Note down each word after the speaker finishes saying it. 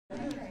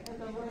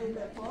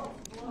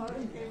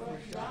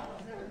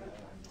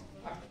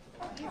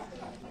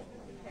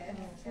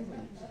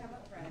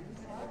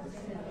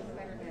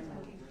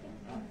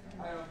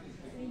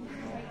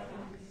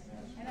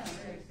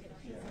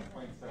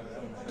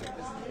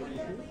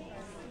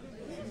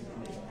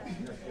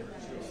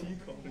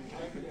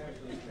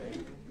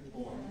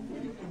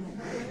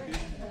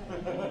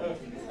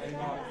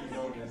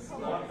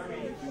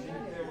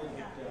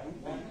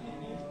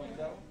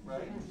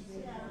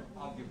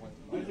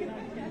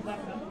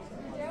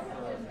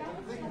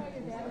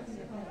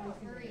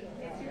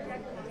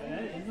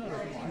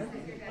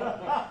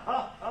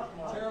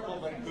Terrible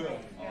but good.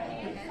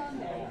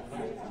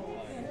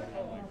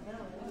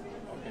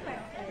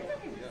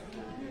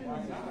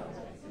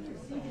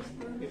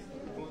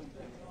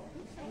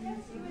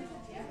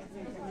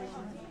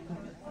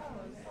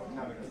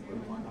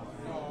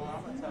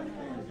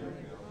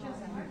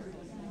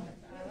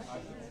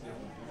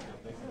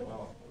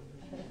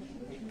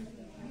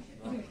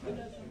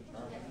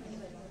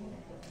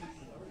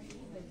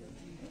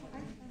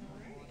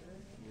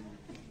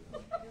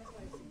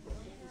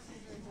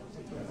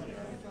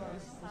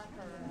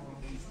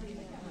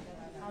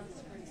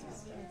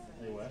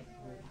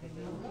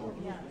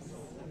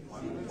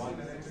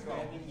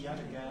 Yet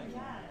again?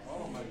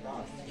 Oh my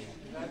gosh.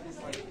 That is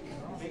like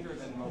bigger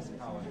than most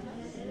colleges.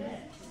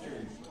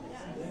 Seriously.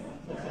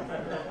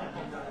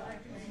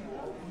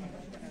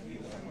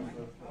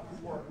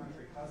 Poor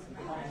country cousin.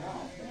 I know.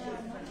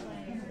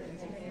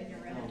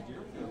 No,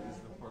 Deerfield is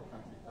the poor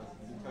country cousin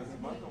because the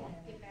mother one.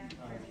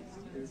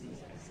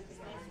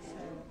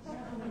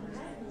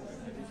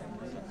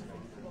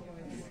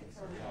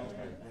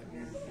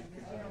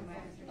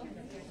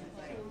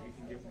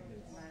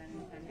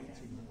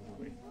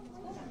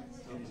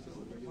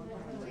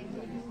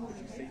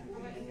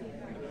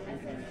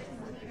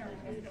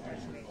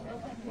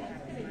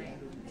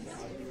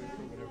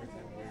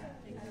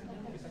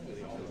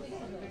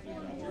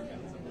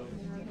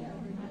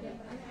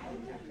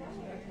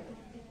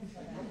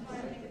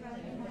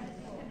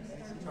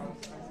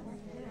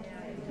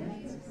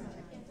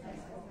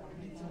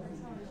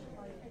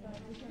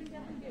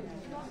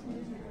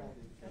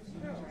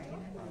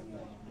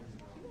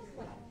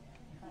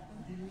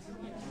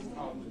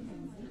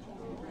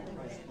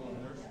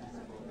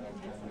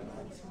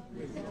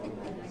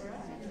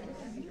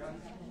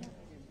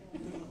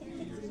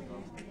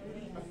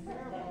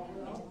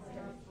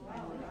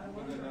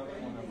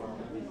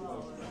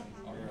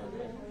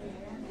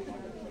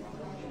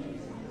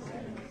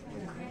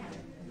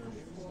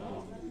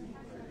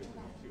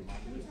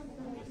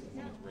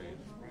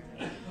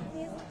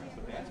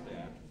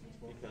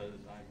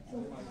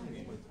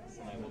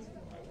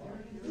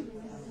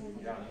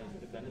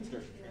 Then it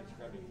starts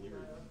transcribing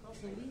lyrics.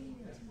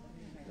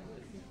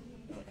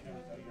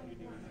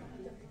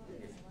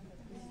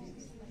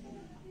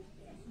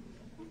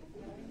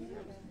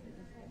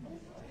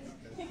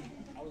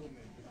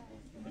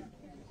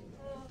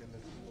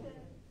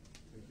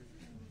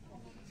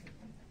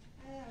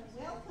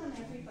 Welcome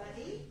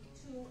everybody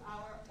to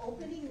our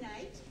opening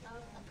night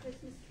of A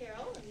Christmas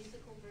Carol, a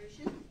musical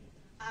version.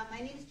 My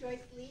name is Joyce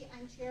Lee.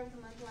 I'm chair of the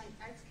Mundelein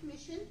Arts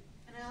Commission,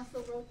 and I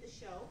also wrote the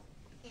show.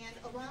 And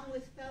along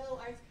with fellow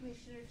Arts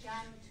Commissioner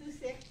John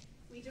Matusik,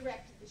 we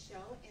directed the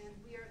show, and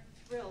we are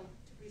thrilled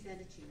to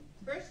present it to you.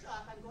 First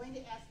off, I'm going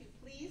to ask you,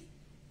 please,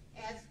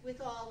 as with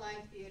all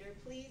live theater,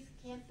 please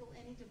cancel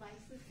any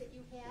devices that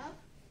you have.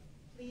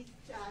 Please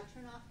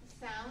turn off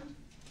the sound.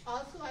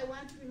 Also, I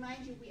want to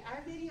remind you, we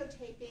are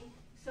videotaping,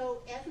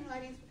 so as an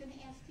audience, we're going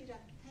to ask you to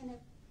kind of,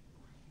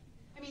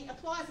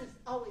 applause is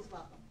always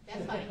welcome.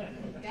 That's fine.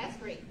 That's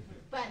great.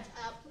 But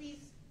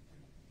please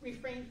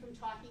refrain from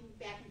talking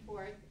back and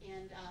forth,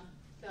 and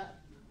the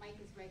mic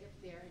is right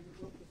up there, and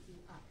we'll pick you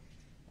up.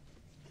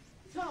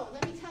 So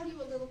let me tell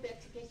you a little bit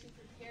to get you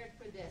prepared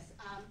for this.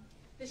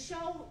 The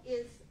show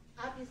is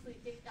obviously,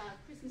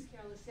 Christmas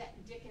Carol is set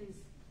in Dickens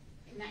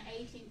in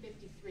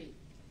 1853,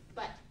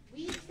 but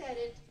we set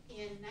it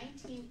in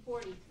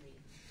 1943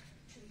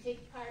 to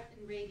take part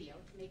in radio,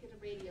 to make it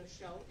a radio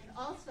show, and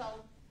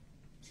also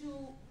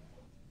to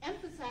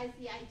emphasize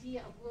the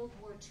idea of World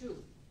War II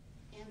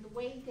and the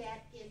way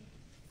that it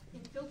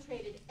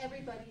infiltrated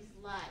everybody's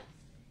lives.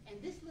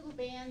 And this little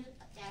band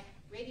at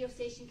radio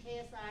station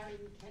KSR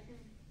in Kenton,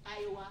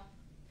 Iowa,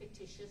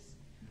 fictitious,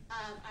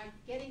 are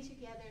getting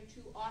together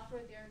to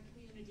offer their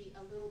community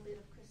a little bit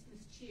of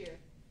Christmas cheer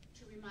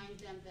to remind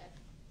them that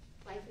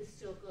life is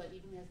still good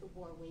even as the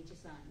war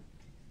wages on.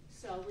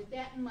 So with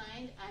that in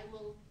mind, I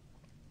will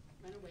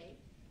run away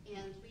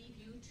and leave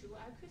you to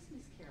our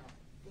Christmas Carol.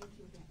 Thank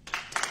you again.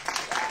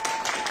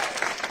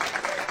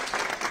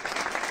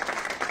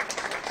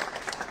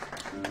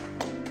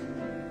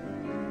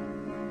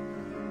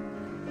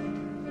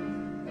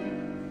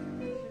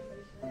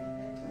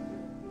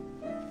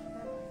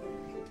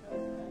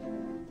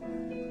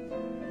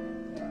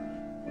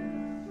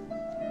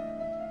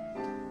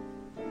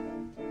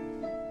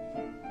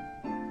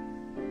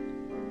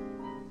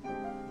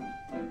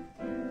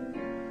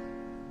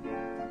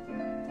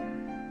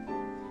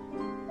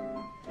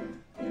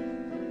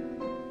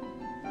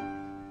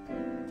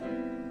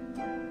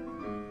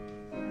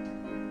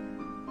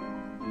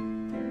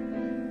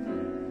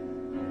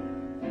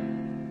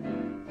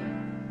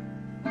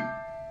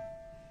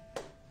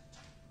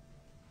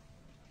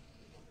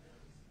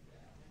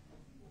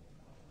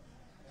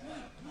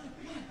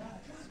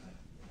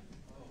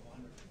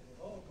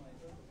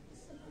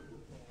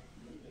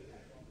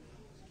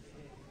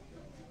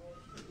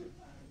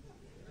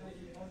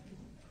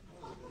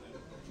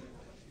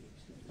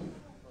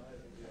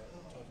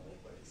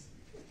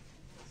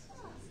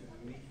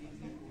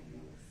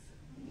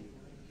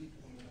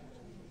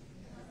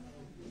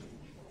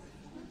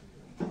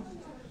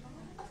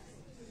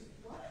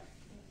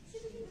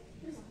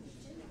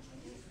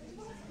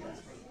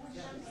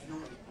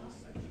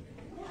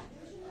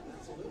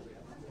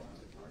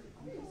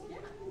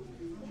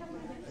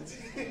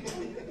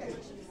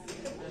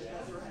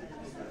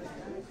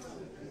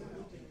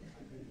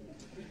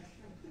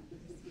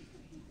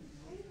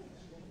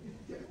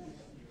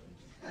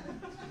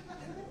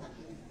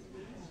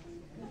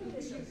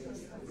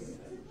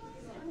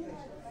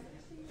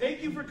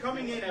 you for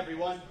coming in,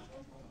 everyone.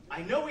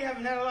 I know we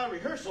haven't had a lot of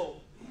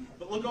rehearsal,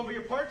 but look over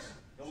your parts,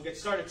 and we'll get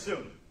started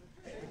soon.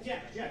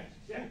 Jack,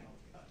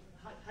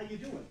 how you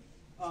doing?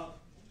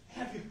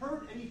 Have you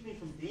heard anything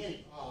from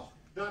Danny?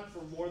 Not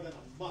for more than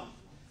a month.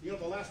 You know,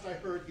 the last I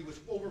heard, he was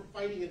over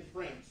fighting in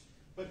France.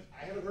 But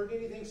I haven't heard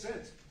anything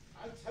since.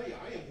 I tell you,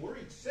 I am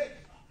worried sick.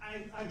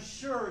 I'm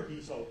sure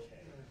he's okay.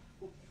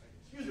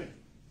 Excuse me.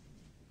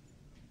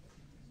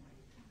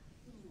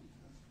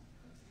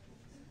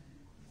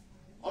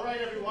 All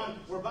right, everyone,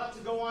 we're about to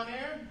go on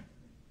air,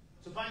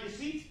 so find your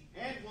seat,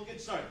 and we'll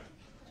get started.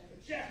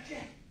 Jack,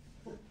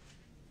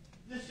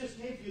 this just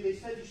came to you. They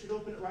said you should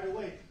open it right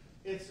away.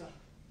 It's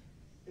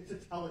a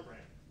telegram.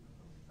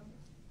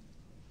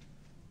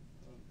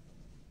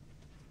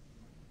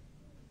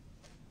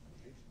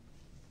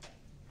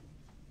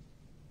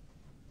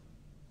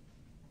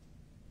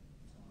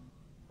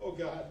 Oh,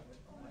 God.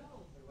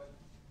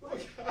 Oh,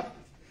 God.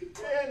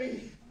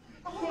 Danny.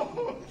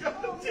 Oh,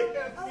 God,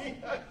 Danny.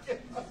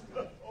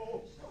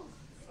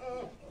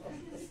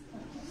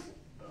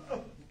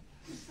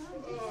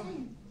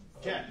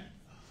 Jack,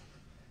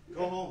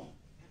 go home.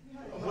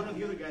 One of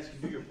the other guys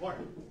can do your part.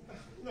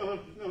 No.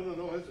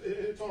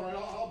 It's all right.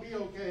 I'll be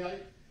okay.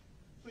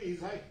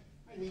 Please, I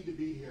need to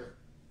be here.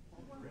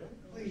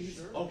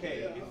 Please.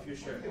 Okay, if you're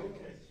sure.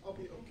 I'll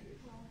be okay.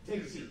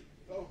 Take a seat.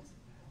 Oh.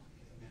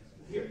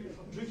 Here,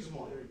 drink some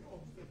water.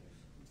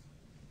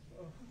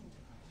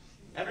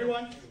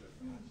 Everyone,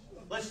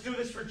 let's do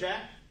this for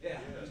Jack. Yeah.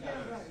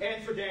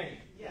 And for Danny.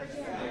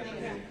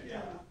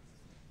 Yeah.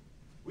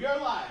 We are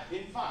live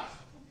in 5,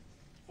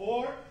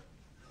 4,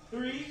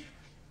 3,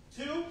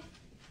 2.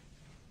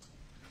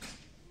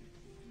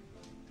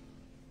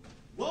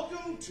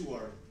 Welcome to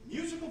our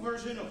musical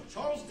version of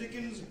Charles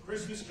Dickens'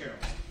 Christmas Carol.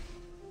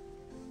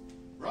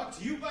 Brought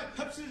to you by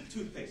Pepsodent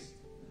Toothpaste.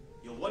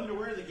 You'll wonder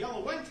where the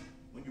yellow went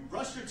when you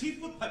brush your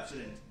teeth with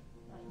Pepsodent.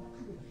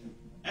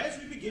 As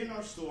we begin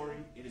our story,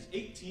 it is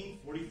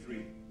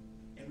 1843,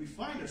 and we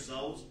find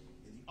ourselves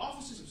in the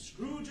offices of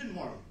Scrooge and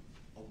Marley,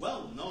 a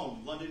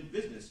well-known London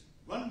business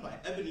run by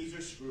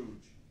Ebenezer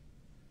Scrooge.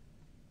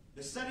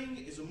 The setting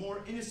is a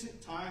more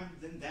innocent time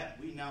than that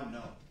we now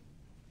know.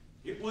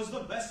 It was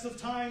the best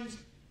of times,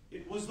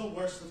 it was the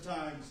worst of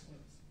times.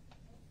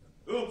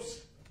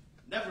 Oops,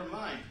 never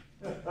mind.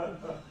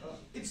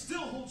 It still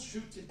holds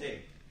true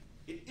today.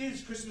 It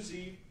is Christmas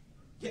Eve,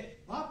 yet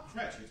Bob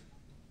Cratchit,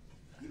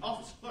 the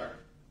office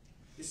clerk,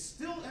 is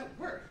still at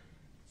work,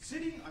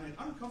 sitting on an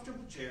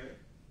uncomfortable chair,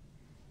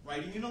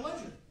 writing in a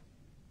ledger.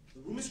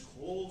 The room is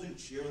cold and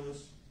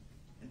cheerless,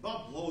 and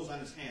Bob blows on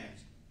his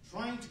hands,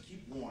 trying to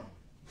keep warm.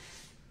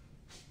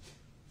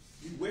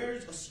 He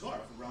wears a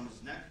scarf around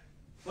his neck,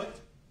 but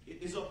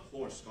it is a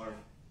poor scarf,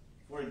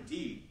 for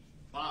indeed,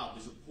 Bob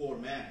is a poor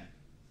man.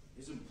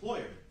 His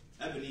employer,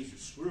 Ebenezer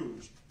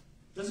Scrooge,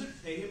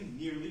 doesn't pay him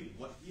nearly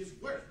what he is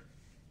worth.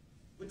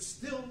 But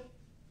still,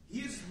 he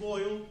is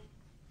loyal,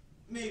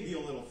 maybe a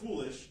little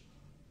foolish,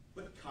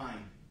 but kind,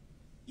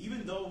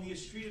 even though he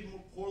is treated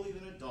more poorly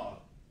than a dog.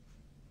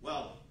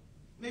 Well,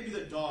 maybe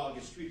the dog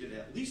is treated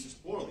at least as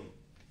poorly,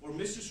 for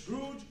Mr.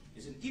 Scrooge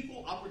is an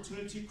equal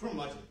opportunity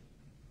curmudgeon.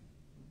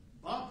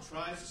 Bob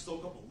tries to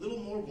stoke up a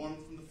little more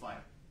warmth from the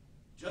fire.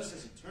 Just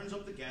as he turns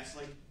up the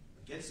gaslight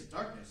against the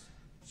darkness,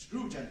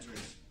 Scrooge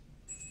enters.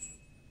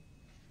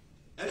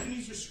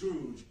 Ebenezer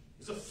Scrooge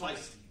is a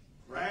feisty,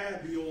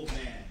 crabby old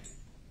man,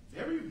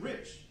 very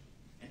rich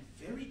and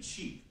very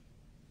cheap.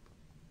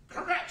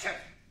 Cratchit,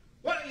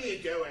 what are you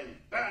doing?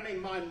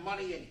 Burning my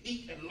money in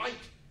heat and light?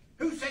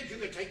 Who said you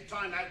could take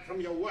time out from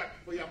your work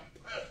for your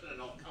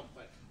personal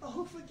comfort?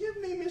 Oh,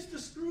 forgive me, Mr.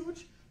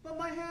 Scrooge, but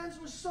my hands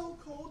were so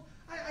cold,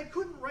 I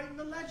couldn't write in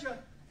the ledger,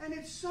 and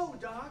it's so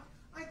dark,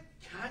 I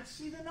can't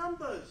see the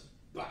numbers.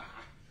 Bah,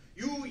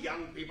 you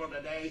young people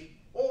today,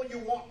 all you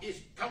want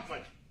is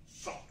comfort,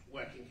 soft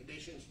working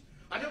conditions.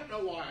 I don't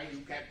know why you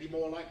can't be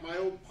more like my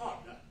old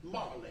partner,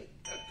 Marley,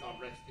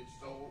 God rest his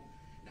soul.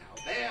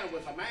 Now there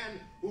was a man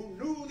who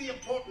knew the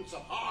importance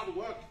of hard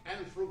work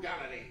and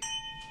frugality.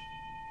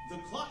 The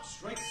clock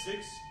strikes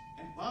 6,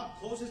 and Bob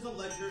closes the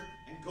ledger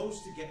and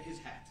goes to get his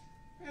hat.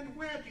 And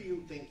where do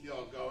you think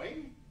you're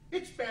going?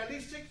 It's barely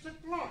 6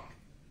 o'clock.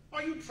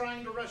 Are you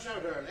trying to rush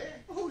out early?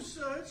 Oh,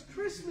 sir, it's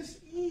Christmas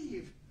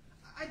Eve.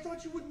 I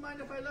thought you wouldn't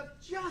mind if I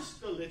left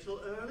just a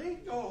little early.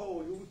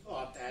 Oh, you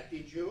thought that,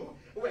 did you?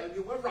 Well,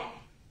 you were wrong.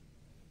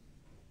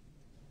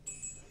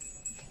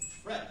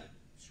 Fred,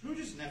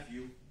 Scrooge's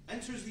nephew,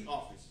 enters the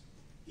office.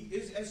 He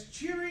is as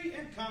cheery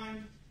and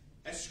kind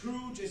as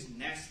Scrooge is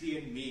nasty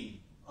and mean.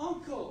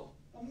 Uncle,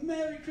 a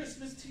Merry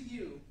Christmas to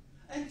you.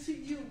 And to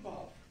you,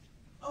 Bob.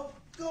 Oh,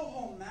 go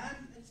home,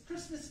 man. It's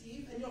Christmas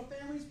Eve and your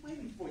family's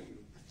waiting for you.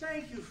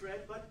 Thank you,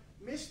 Fred, but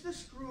Mr.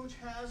 Scrooge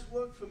has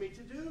work for me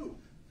to do.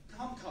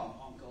 Come,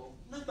 Uncle.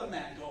 Let the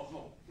man go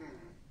home.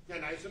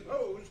 And I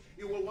suppose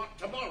you will want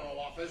tomorrow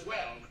off as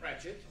well,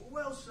 Cratchit.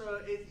 Well,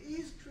 sir, it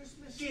is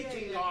Christmas Day.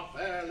 Getting off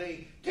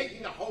early,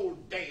 taking the whole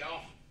day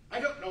off. I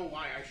don't know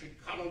why I should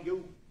coddle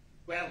you.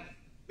 Well,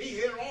 be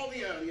here all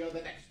the earlier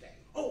the next day.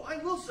 Oh, I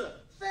will, sir.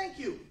 Thank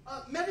you.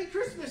 Merry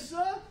Christmas,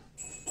 sir.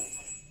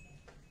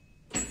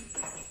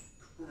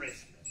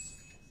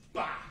 Christmas.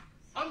 Bah!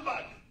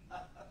 Humbug!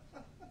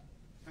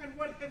 And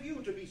what have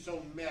you to be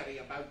so merry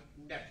about,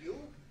 nephew?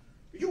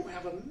 You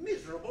have a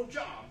miserable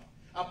job,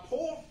 a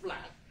poor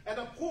flat, and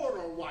a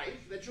poorer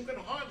wife that you can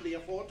hardly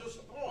afford to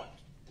support.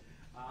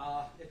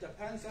 It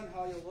depends on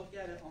how you look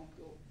at it,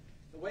 Uncle.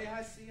 The way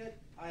I see it,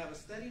 I have a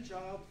steady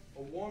job,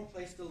 a warm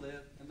place to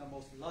live, and the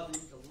most loving,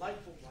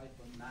 delightful wife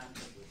a man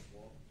could wish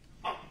for.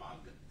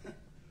 Humbug!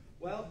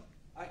 Well,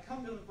 I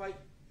come to invite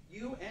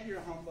you and your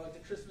humbug to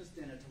Christmas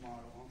dinner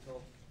tomorrow,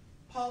 Uncle.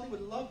 Polly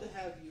would love to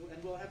have you,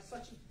 and we'll have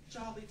such a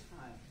jolly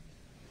time.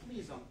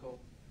 Please, Uncle,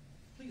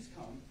 please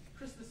come.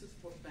 Christmas is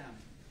for family,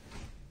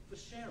 for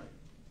sharing.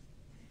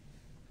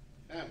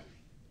 Family.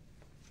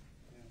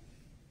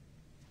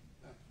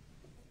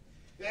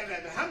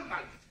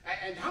 Humbug!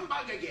 And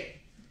humbug again!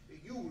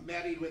 You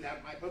married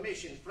without my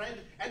permission, friend,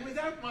 and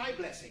without my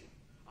blessing.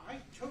 I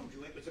told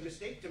you it was a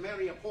mistake to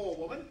marry a poor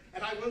woman,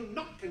 and I will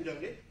not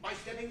condone it by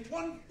stepping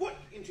 1 foot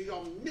into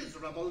your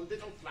miserable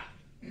little flat.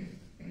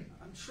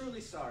 I'm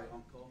truly sorry,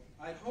 Uncle.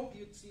 I hope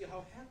you'd see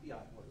how happy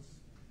I was.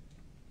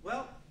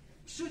 Well,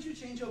 should you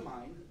change your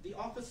mind, the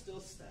offer still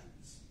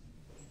stands.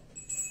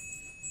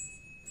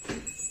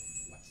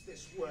 What's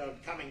this world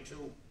coming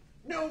to?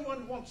 No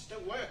one wants to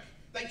work.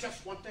 They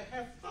just want to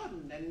have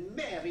fun and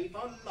marry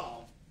for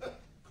love.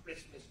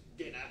 Christmas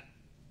dinner.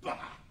 Bah!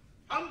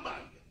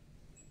 Humbug!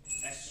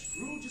 As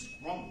Scrooge is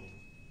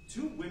grumbling,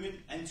 2 women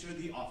enter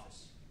the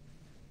office.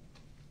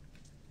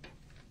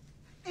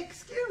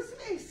 Excuse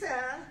me,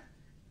 sir.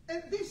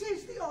 This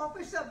is the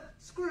office of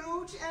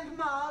Scrooge and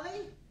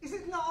Marley, is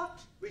it not?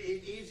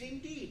 It is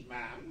indeed,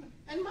 ma'am.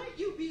 And might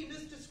you be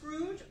Mr.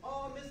 Scrooge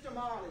or Mr.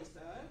 Marley,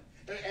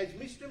 sir? As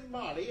Mr.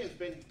 Marley has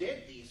been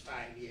dead these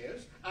 5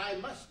 years, I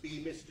must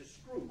be Mr.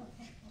 Scrooge.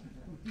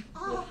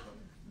 Ah,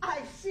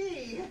 I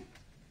see.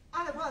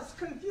 I was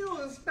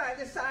confused by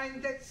the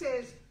sign that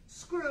says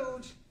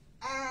Scrooge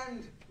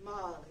and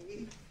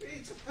Marley.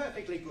 It's a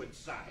perfectly good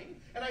sign,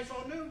 and I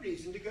saw no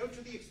reason to go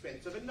to the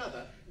expense of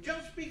another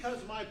just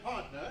because my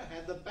partner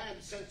had the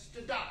bad sense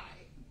to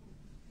die.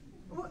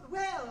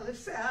 Well,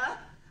 sir,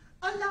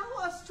 allow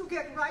us to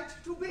get right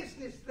to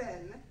business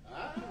then.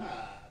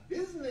 Ah,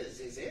 business,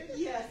 is it?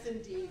 Yes,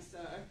 indeed,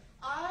 sir.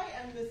 I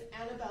am Miss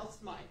Annabelle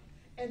Smythe,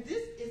 and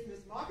this is Miss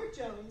Margaret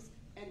Jones,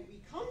 and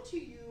we come to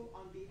you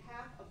on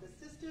behalf of the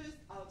Sisters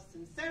of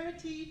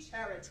Sincerity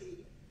Charity.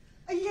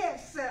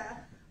 Yes, sir.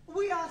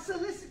 We are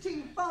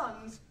soliciting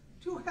funds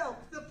to help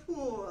the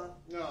poor.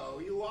 Oh,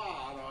 you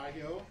are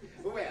you?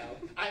 Well,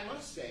 I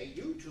must say,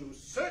 you two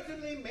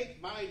certainly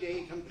make my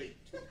day complete.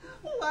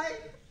 Why,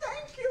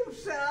 thank you,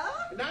 sir.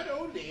 Not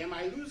only am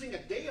I losing a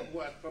day of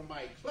work from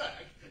my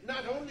clerk,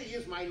 not only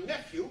is my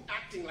nephew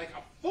acting like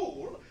a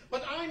fool,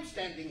 but I'm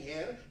standing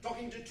here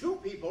talking to 2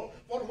 people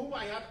for whom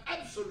I have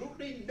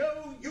absolutely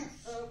no use.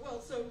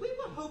 Well, sir, we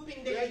were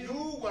hoping that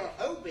You were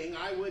hoping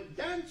I would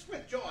dance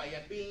with joy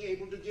at being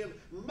able to give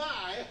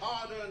my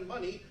hard-earned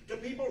money to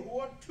people who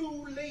are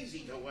too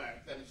lazy to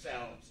work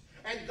themselves,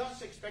 and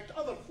thus expect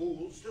other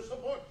fools to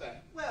support them.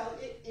 Well,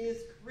 it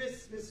is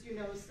Christmas, you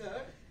know,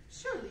 sir.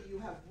 Surely you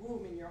have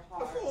room in your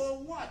heart. For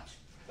what?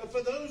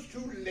 For those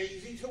too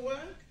lazy to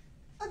work?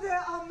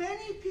 There are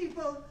many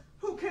people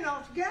who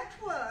cannot get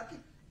work,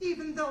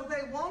 even though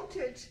they want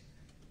it.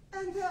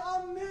 And there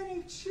are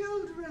many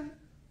children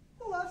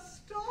who are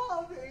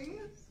starving.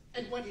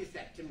 And what is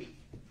that to me?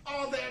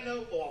 Are there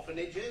no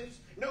orphanages,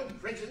 no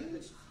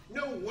prisons,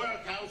 no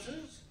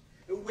workhouses?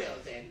 Well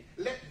then,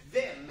 let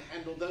them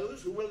handle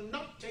those who will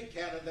not take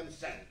care of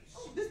themselves.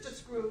 Oh, Mr.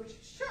 Scrooge,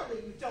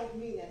 surely you don't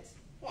mean it.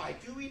 Why,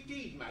 do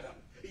indeed, madam.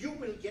 You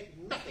will get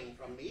nothing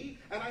from me,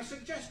 and I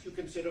suggest you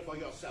consider for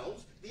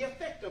yourselves the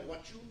effect of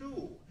what you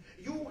do.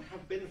 You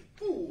have been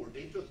fooled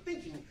into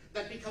thinking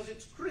that because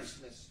it's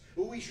Christmas,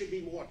 we should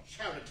be more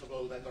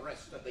charitable than the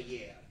rest of the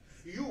year.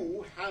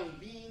 You have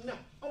been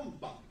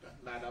humbugged,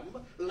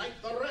 madam,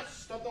 like the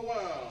rest of the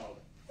world.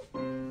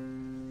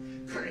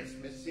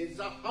 Christmas is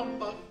a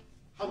humbug,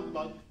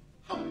 humbug,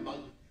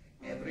 humbug.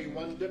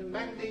 Everyone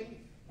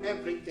demanding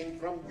everything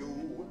from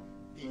you.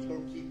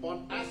 People keep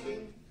on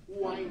asking,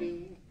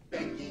 whining,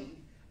 begging,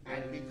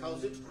 and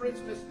because it's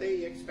Christmas,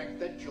 they expect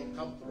that you'll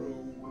come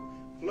through.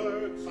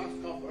 Clerks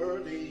ask off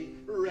early,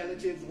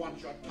 relatives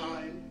want your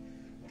time.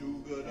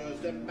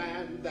 Do-gooders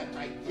demand that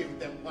I give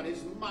them what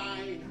is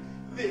mine.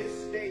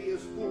 This day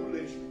is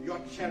foolish, your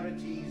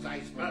charities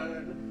I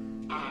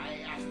spurn. I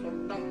ask for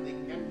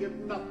nothing and give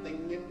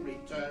nothing in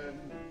return.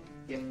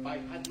 If I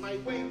had my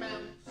way,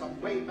 ma'am, some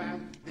way,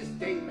 ma'am, this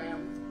day,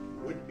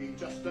 ma'am, would be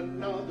just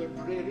another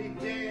dreary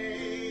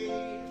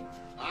day.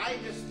 I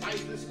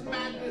despise this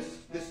madness,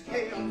 this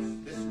chaos,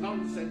 this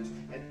nonsense,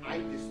 and I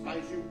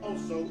despise you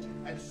also,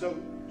 and so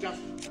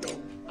just go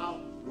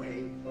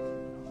away.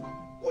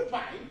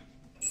 Goodbye.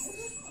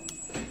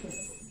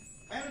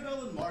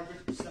 Annabelle and Margaret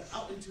step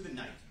out into the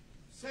night,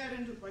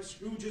 saddened by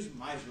Scrooge's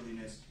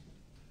miserliness.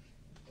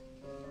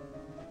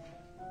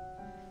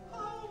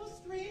 How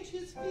strange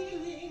his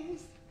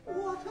feelings.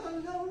 What a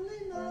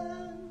lonely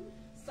man.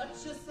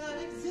 Such a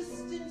sad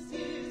existence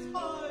is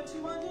hard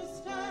to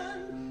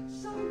understand.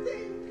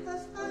 Something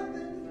has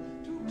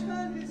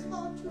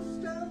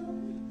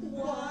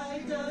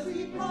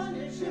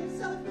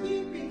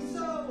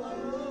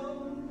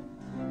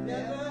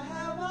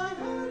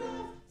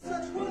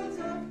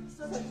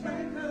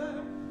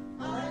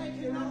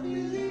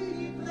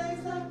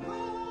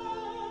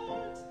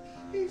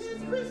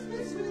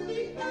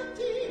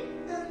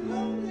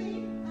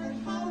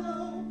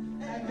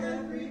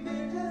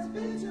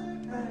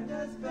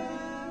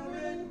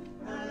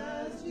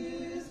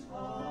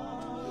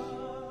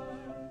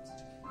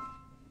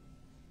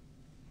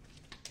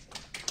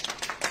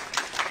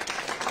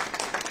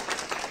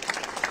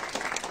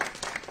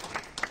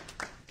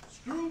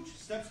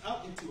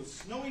into a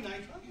snowy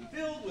night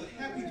filled with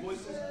happy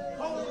voices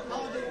calling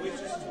holiday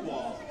wishes to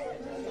all.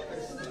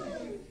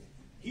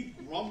 He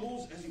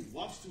grumbles as he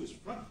walks to his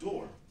front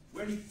door,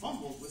 where he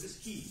fumbles with his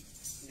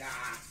keys.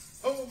 Ah,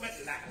 home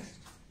at last.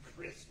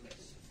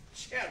 Christmas.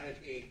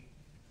 Charity.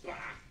 Bah.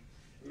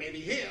 Maybe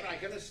here I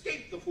can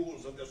escape the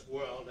fools of this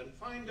world and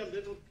find a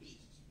little peace.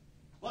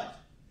 But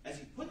as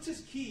he puts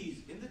his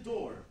keys in the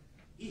door,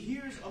 he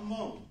hears a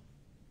moan.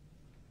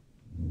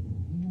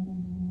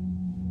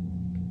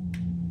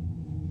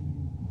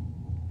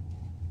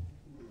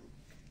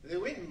 The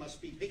wind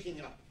must be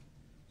picking up.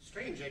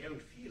 Strange I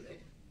don't feel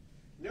it.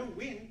 No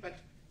wind, but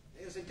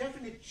there's a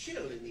definite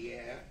chill in the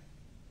air.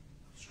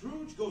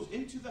 Scrooge goes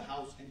into the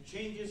house and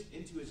changes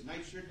into his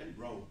nightshirt and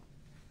robe.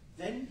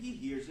 Then he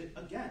hears it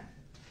again.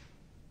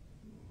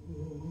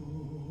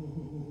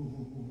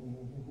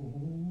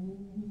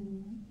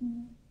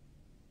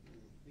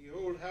 The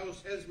old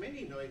house has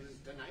many noises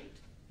tonight.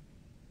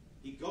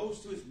 He goes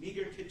to his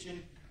meager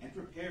kitchen and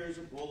prepares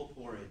a bowl of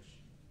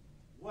porridge.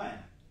 When?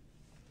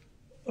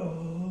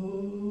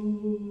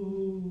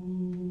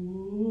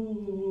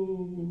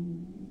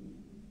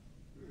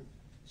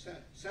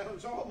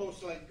 Sounds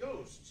almost like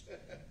ghosts.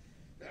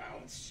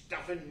 Oh,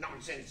 stuff and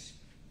nonsense.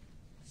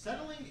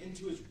 Settling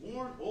into his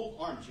worn old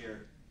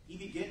armchair, he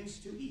begins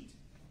to eat.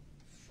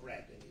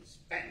 Fred and his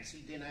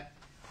fancy dinner.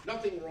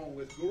 Nothing wrong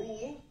with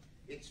gruel.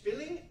 It's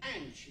filling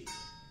and cheap.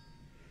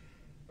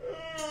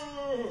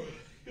 Oh,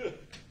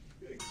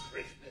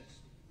 Christmas.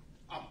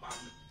 Humbug.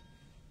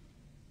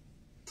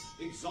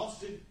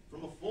 Exhausted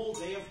from a full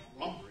day of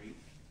grumbling,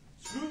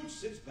 Scrooge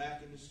sits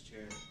back in his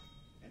chair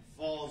and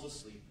falls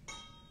asleep.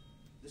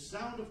 The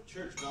sound of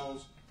church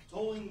bells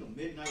tolling the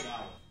midnight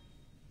hour.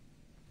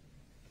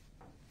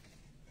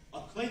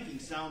 A clanking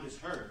sound is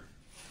heard.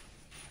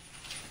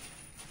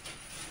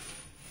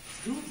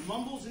 Scrooge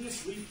mumbles in his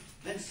sleep,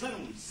 then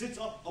suddenly sits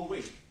up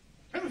awake.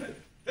 What was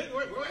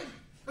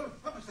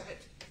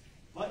that?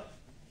 But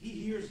he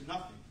hears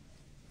nothing.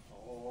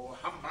 Oh,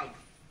 humbug.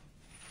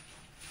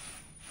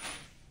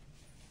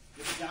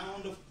 The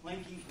sound of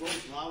clanking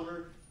grows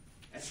louder.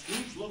 As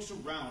Scrooge looks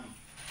around,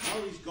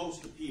 Marley's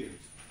ghost appears.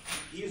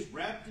 He is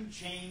wrapped in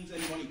chains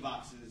and money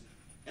boxes,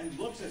 and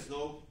looks as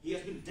though he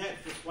has been dead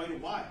for quite a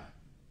while,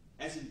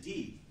 as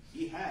indeed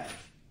he has.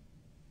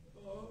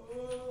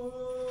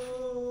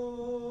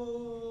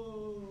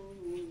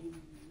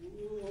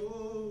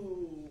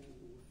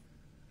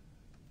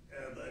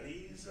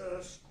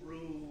 Ebenezer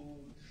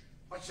Scrooge.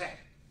 What's that?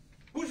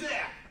 Who's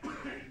there?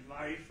 In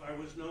life, I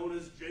was known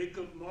as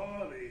Jacob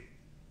Marley.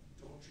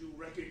 Don't you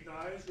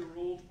recognize your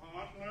old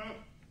partner?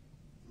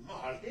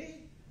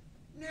 Marley?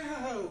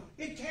 No,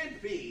 it can't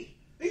be.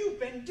 You've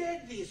been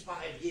dead these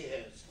 5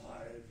 years.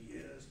 5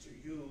 years to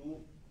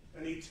you,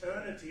 an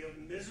eternity of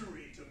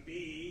misery to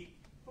me.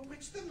 Oh,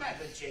 what's the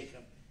matter,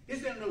 Jacob? Is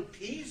there no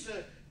peace?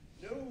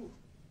 No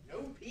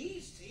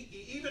peace,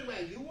 even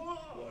where you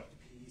are? What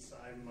peace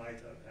I might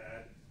have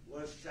had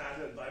was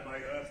shattered by my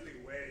earthly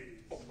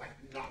ways. Oh, what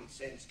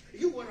nonsense.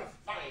 You were a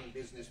fine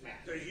businessman.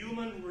 The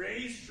human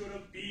race should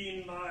have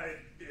been my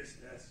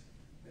business.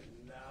 And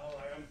now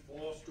I am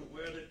forced to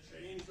wear the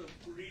chains of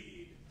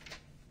greed.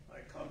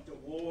 I come to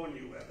warn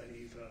you,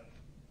 Ebenezer,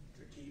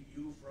 to keep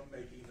you from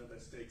making the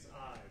mistakes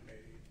I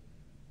made.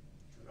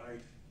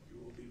 Tonight, you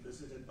will be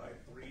visited by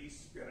 3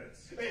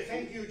 spirits.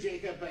 Thank you,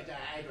 Jacob, but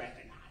I'd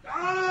rather not.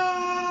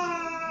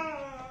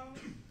 Ah!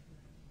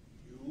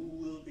 You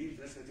will be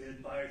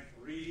visited by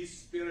 3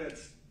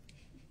 spirits.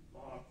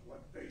 Mark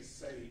what they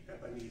say,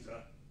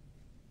 Ebenezer.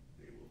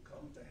 They will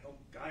come to help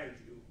guide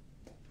you.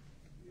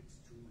 It's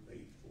too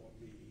late for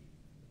me,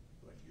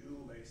 but you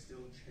may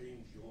still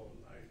change your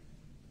life.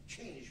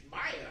 Change my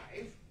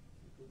life?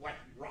 What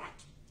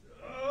rot.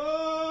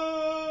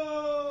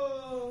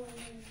 Oh!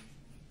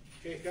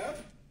 Jacob?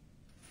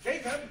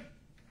 Jacob?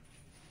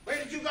 Where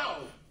did you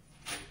go?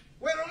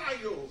 Where are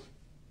you?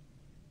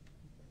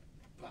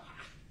 Bah,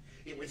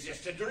 it was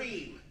just a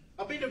dream.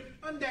 A bit of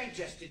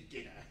undigested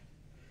dinner.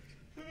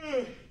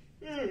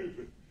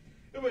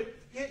 But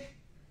yet,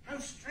 how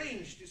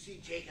strange to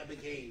see Jacob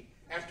again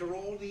after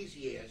all these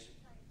years.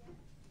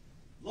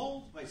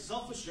 Lulled by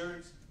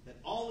self-assurance that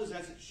all is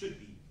as it should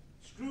be,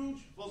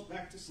 Scrooge falls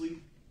back to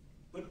sleep,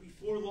 but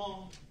before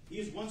long, he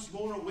is once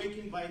more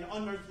awakened by an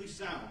unearthly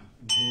sound.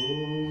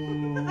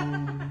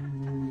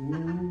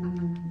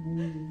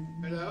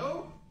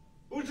 Hello?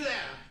 Who's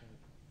there?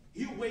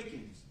 He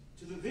awakens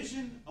to the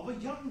vision of a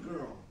young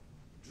girl,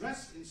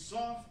 dressed in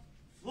soft,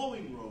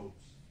 flowing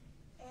robes.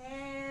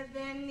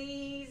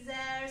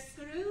 Ebenezer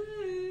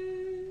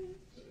Scrooge.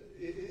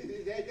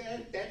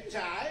 That's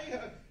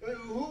I.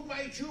 Who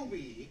might you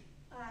be?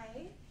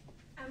 I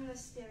am the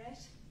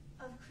spirit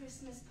of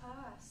Christmas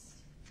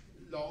past.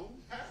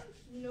 Long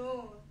past?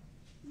 No,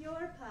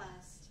 your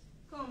past.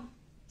 Come,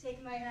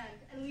 take my hand,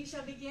 and we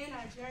shall begin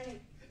our journey.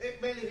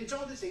 Well, if it's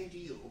all the same to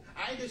you,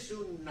 I'd as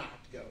soon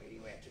not go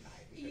anywhere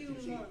tonight. You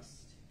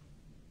must.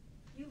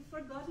 You've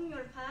forgotten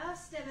your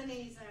past,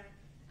 Ebenezer,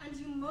 and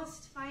you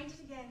must find it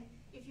again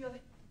if you have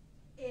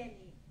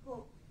any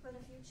hope for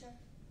the future.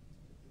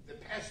 The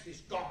past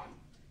is gone.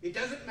 It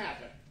doesn't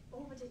matter.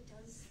 Oh, but it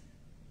does.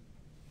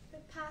 The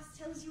past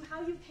tells you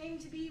how you came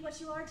to be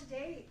what you are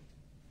today.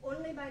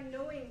 Only by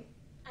knowing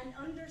and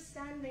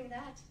understanding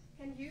that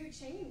can you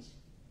change.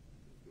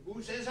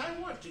 Who says I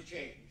want to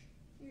change?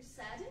 You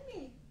sadden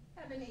me,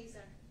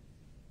 Ebenezer.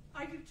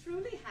 Are you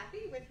truly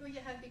happy with who you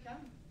have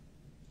become?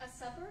 A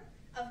supper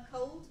of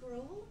cold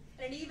gruel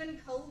in an even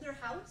colder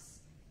house?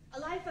 A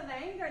life of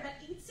anger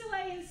that eats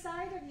away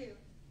inside of you,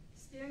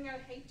 spewing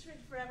out hatred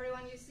for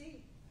everyone you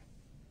see?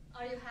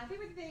 Are you happy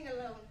with being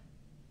alone,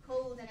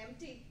 cold and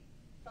empty,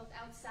 both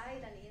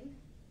outside and in?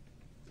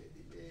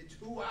 It's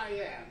who I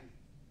am.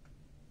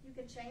 You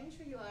can change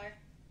who you are.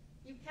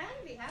 You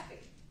can be happy.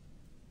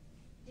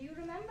 Do you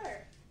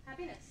remember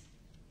happiness?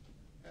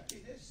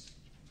 Happiness?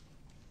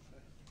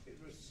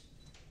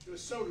 It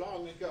was so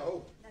long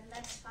ago. Then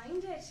let's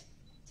find it.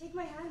 Take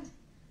my hand.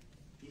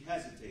 He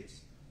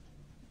hesitates,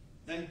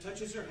 then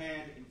touches her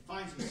hand and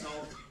finds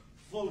himself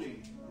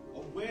floating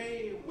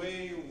away,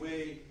 away,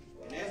 away,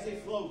 and as they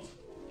float,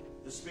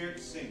 the spirit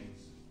sings.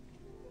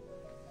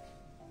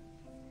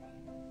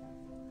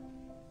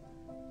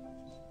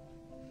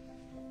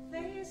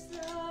 Face the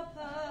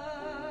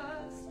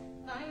past,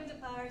 find a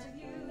part of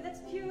you that's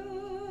pure.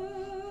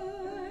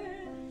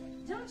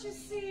 Don't you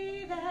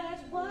see that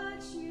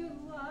what you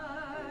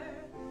are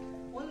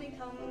only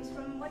comes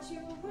from what you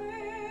were?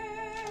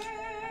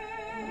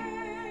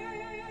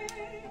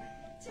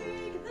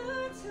 Take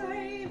the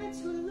time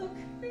to look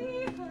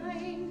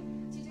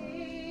behind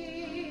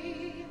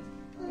today.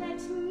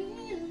 Let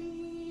me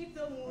lead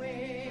the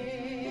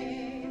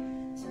way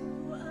to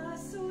a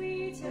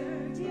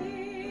sweeter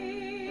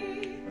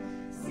day.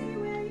 See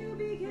where you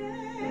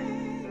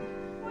began,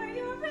 where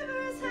your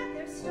rivers had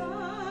their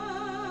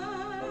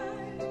start,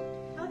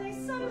 how they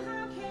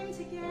somehow came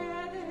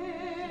together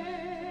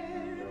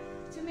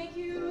to make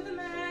you the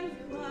man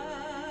you are.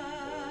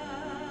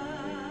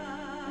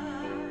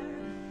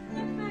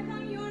 Look back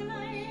on your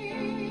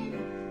life,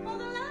 all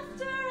the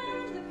laughter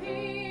and the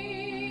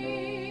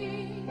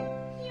pain.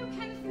 You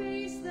can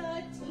face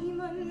the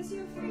demons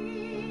you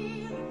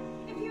feel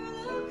if you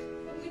look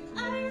with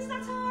eyes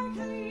that are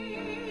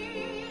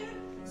clear.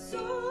 So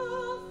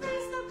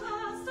face the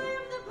past,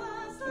 live the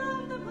past,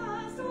 love the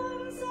past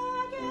once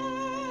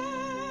again.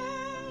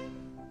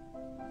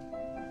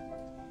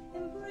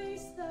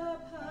 Embrace the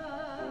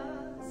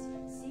past,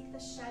 seek the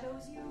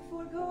shadows you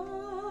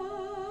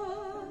forgot.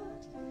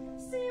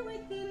 See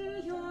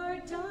within your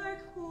dark,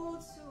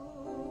 cold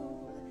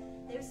soul,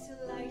 there's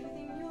still light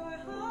within your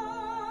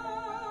heart.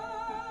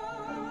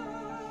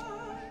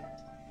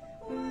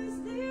 Was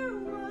there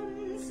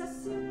once a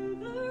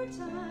simpler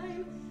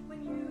time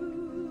when you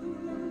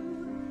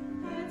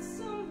had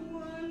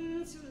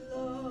someone to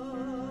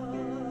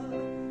love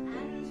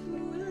and who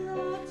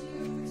loved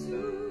you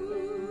too?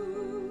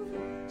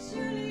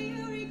 Surely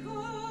you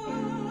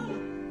recall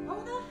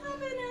all the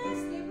happiness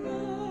they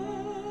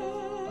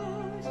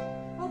brought,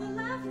 all the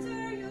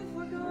laughter you've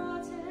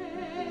forgotten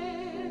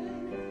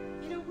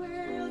in a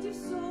world you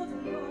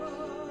seldom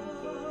bought.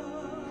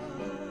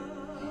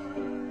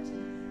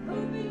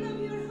 Open up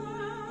your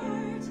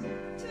heart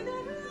to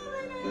that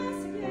loneliness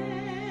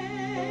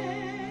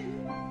again.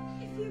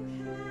 If you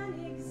can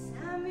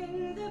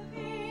examine the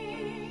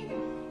pain,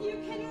 you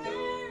can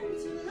learn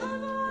to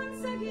love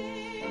once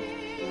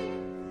again.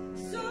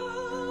 So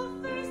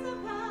face the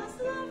past,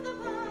 love the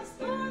past,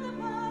 for the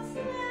past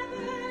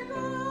never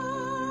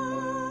gone.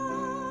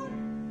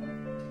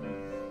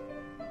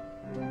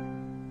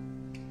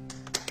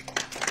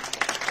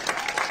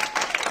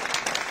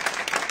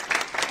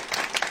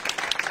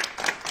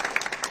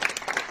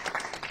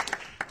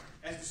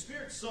 As the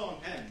spirit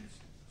song ends,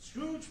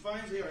 Scrooge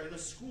finds they are in a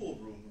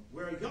schoolroom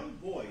where a young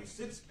boy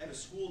sits at a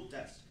school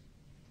desk.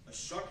 A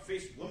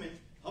sharp-faced woman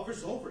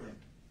hovers over him,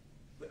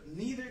 but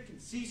neither can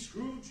see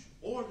Scrooge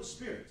or the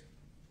spirit.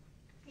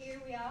 Here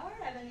we are,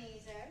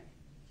 Ebenezer.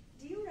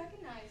 Do you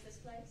recognize this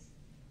place?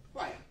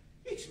 Why,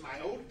 it's my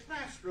old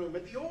classroom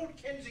at the old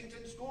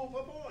Kensington School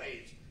for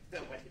Boys.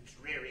 What a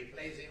dreary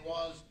place it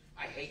was.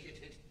 I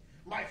hated it.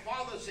 My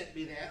father sent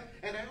me there,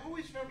 and I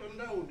always felt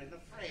alone and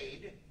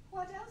afraid.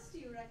 What else do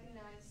you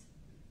recognize?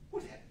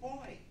 Well, that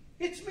boy.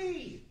 It's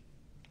me.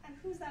 And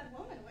who's that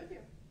woman with you?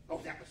 Oh,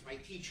 that was my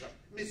teacher,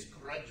 Miss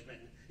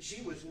Grudgman.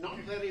 She was not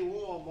very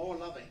warm or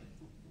loving.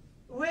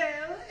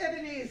 Well,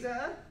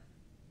 Ebenezer,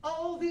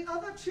 all the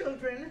other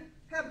children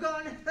have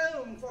gone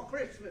home for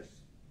Christmas.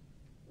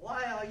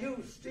 Why are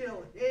you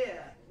still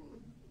here?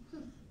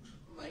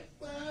 My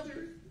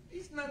father,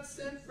 he's not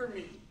sent for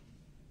me.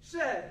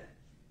 So,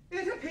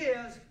 it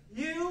appears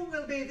you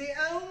will be the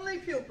only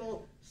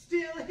pupil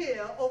still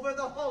here over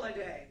the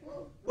holiday.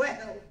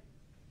 Well,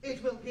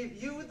 it will give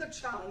you the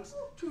chance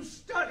to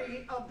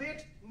study a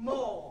bit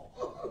more.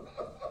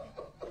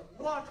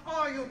 What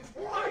are you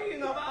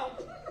crying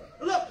about?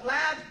 Look,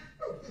 lad,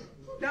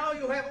 now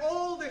you have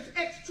all this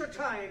extra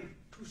time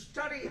to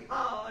study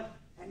hard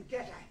and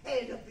get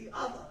ahead of the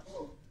others.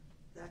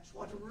 That's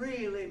what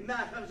really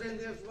matters in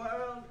this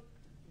world.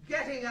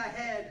 Getting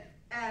ahead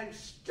and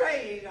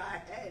staying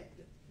ahead.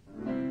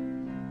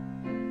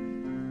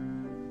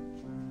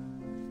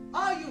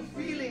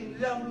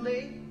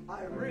 lonely?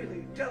 I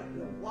really don't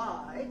know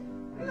why.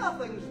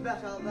 Nothing's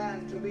better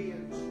than to be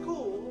in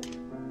school.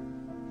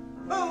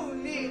 Who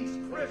needs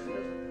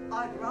Christmas?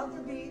 I'd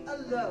rather be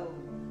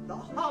alone. The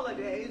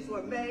holidays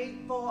were made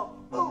for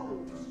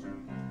fools.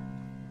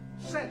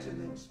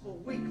 Sentiments for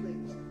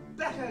weaklings.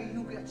 Better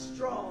you get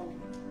strong.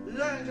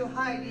 Learn to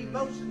hide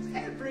emotions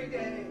every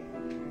day.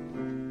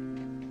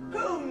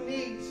 Who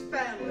needs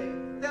family?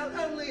 They'll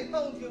only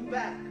hold you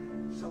back.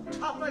 So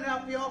toughen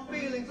up your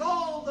feelings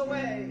all the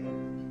way.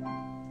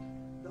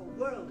 The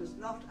world is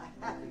not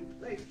a happy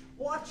place.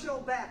 Watch your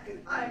back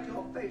and hide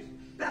your face.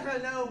 Better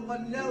no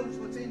one knows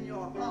what's in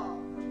your heart.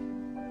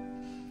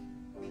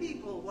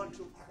 People want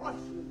to crush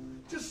you,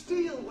 to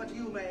steal what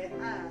you may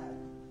have.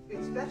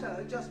 It's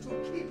better just to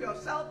keep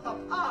yourself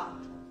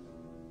apart.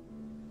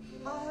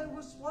 I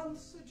was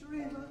once a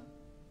dreamer.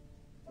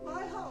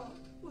 My heart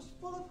was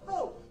full of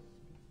hope.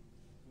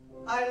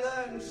 I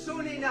learned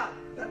soon enough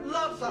that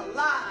love's a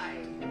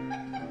lie.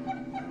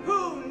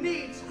 Who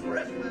needs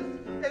Christmas?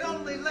 It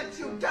only lets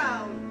you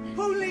down.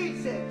 Who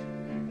needs it?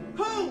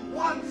 Who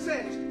wants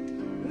it?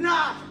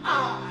 Not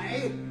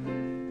I.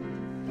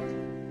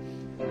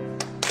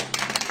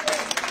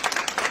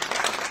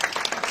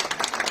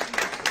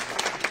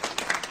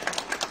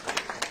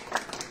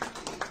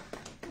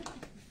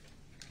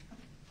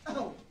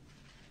 Oh.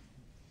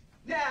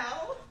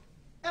 Now,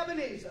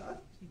 Ebenezer,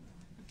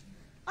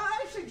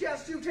 I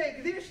suggest you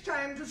take this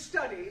time to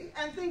study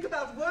and think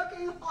about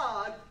working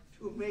hard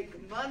to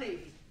make money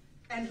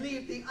and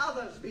leave the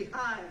others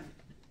behind.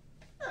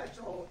 That's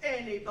all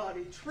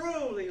anybody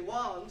truly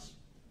wants.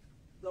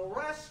 The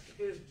rest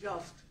is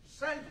just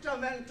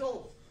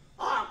sentimental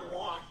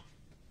hogwash.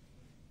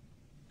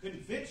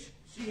 Convinced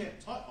she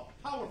had taught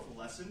a powerful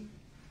lesson,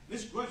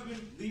 Miss Grudgman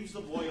leaves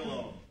the boy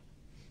alone.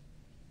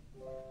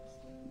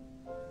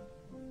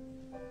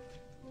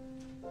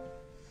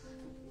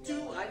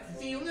 Do I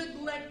feel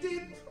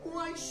neglected?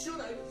 Why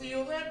should I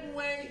feel that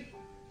way?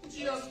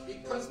 Just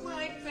because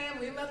my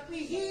family left me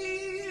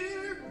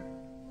here.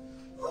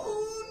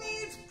 Who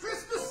needs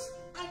Christmas?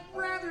 I'd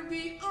rather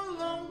be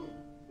alone,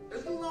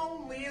 as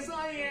lonely as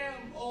I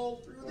am all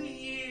through the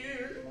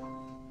year.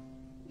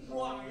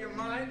 Why am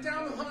I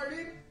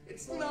downhearted?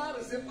 It's not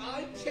as if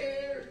I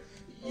care.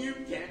 You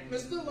can't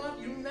miss the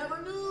love you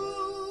never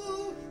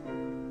knew.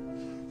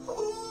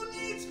 Who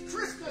needs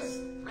Christmas?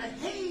 A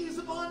haze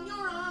upon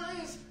your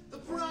eyes, the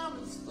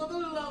promise of a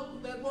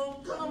love that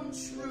won't come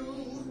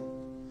true.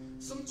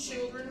 Some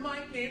children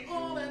might need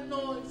all that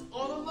noise,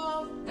 all the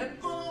love and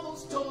all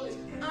those toys.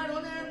 I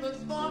don't ever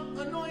thought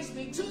annoys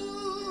me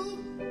too.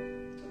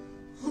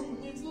 Who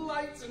needs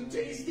lights and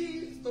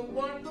tasties, the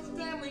warmth of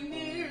family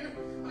near?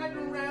 I'd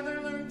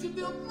rather learn to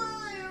build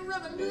my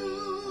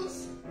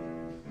revenues.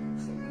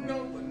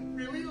 No one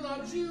really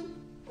loves you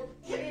or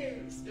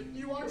cares if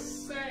you are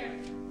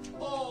sad.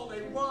 All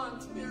they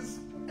want is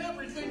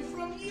everything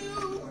from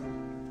you.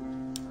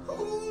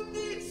 Who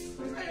needs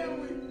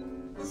family?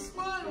 The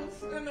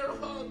smiles and their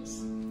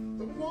hugs,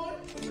 the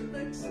warmth that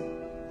makes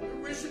your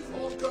wishes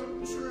all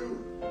come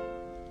true.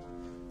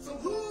 So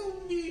who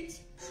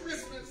needs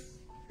Christmas?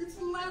 It's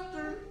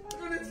laughter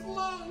and it's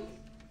love.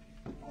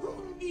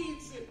 Who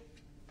needs it?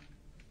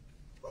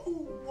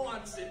 Who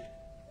wants it?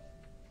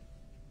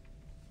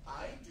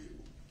 I do.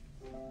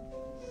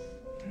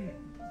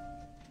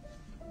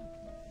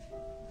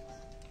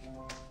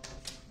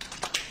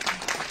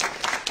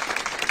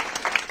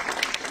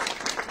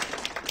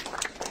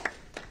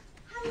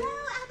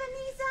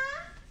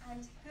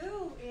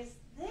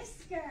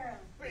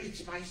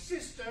 It's my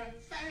sister,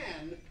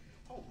 Fan.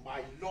 Oh,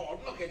 my Lord,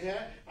 look at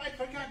her. I'd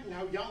forgotten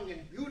how young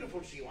and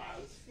beautiful she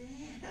was.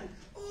 Fan.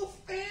 Oh,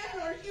 Fan,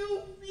 are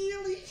you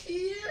really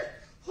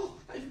here? Oh,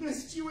 I've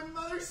missed you and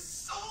Mother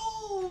so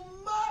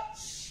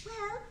much.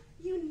 Well,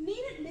 you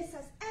needn't miss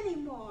us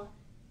anymore.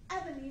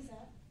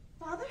 Ebenezer,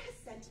 Father has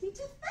sent me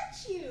to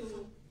fetch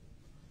you.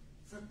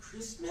 For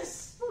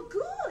Christmas? For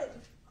good.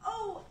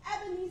 Oh,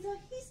 Ebenezer,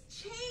 he's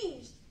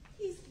changed.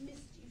 He's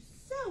missed you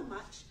so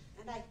much.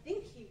 And I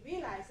think he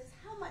realizes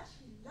how much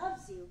he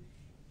loves you.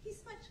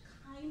 He's much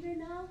kinder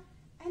now,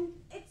 and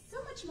it's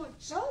so much more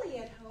jolly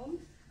at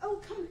home. Oh,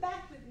 come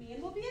back with me,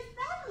 and we'll be a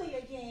family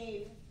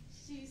again.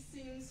 She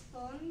seems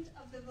fond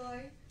of the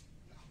boy.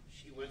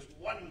 She was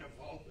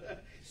wonderful.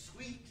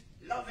 Sweet,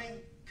 loving,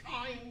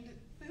 kind.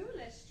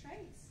 Foolish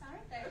traits,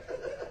 aren't they?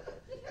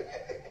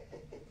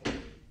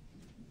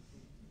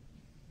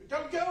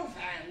 Don't go,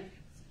 Fan.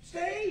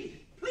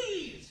 Stay,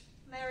 please.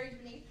 Married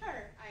beneath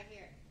her, I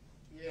hear.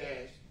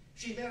 Yes.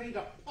 She married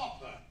a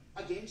pauper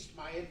against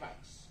my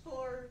advice.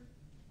 For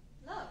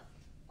love,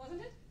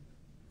 wasn't it?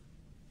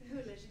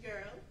 Foolish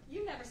girl.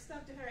 You never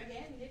spoke to her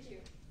again, did you?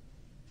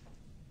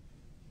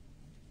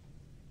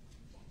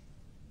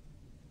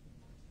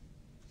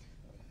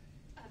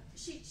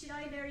 She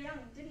died very young,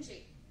 didn't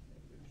she?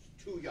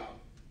 Too young.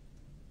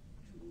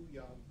 Too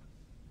young.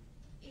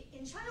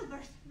 In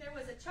childbirth, there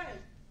was a child.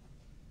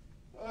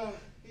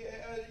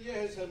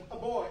 Yes, a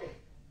boy.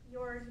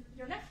 Your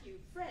nephew,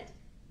 Fred.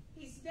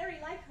 He's very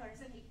like her,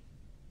 isn't he?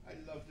 I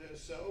loved her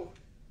so.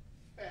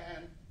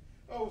 Fan.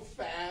 Oh,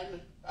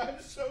 Fan, I'm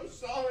so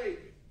sorry.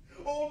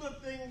 All the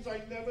things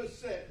I never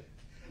said.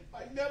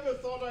 I never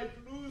thought I'd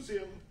lose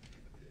him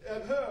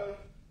and her.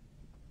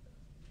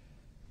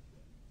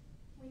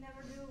 We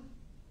never do.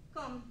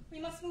 Come, we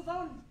must move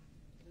on.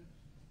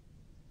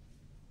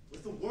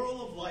 With a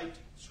whirl of light,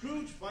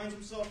 Scrooge finds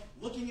himself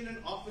looking in an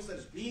office that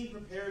is being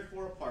prepared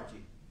for a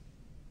party.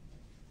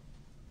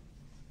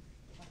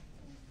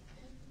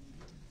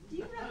 Do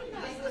you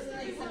recognize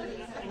this?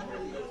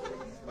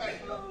 Why,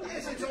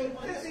 yes, it's old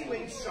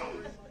Fezziwig's shop.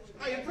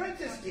 I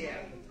apprenticed here.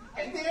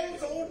 And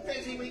there's old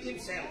Fezziwig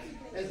himself,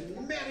 as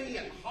merry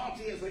and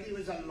hearty as when he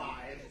was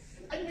alive.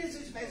 And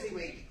Mrs.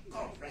 Fezziwig,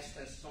 God rest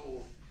her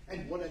soul.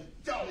 And what a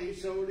jolly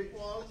soul it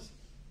was.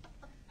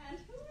 And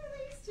who are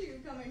these two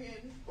coming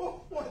in?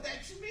 Oh, why,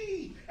 that's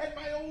me and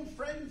my old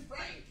friend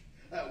Frank.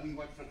 We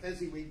worked for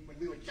Fezziwig when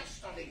we were just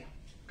starting out.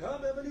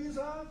 Come,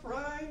 Ebenezer,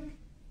 Frank.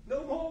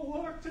 No more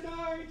work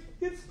tonight.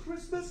 It's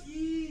Christmas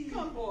Eve.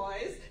 Come,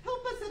 boys,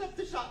 help us set up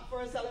the shop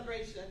for a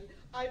celebration.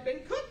 I've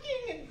been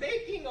cooking and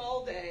baking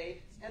all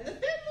day, and the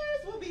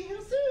fiddlers will be here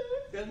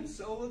soon. And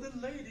so are the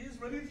ladies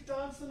ready to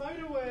dance the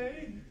night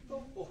away.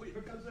 Oh,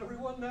 here comes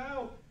everyone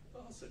now.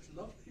 Oh, such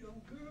lovely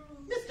young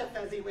girls. Mr.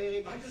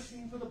 Fezziwig. I just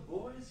mean for the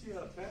boys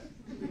here, Pat.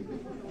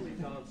 I only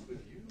dance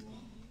with you.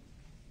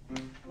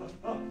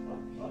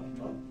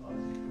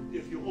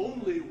 If you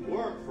only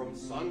work from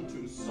sun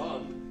to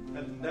sun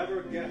and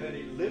never get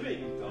any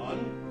living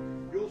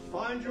done, you'll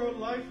find your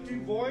life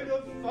devoid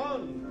of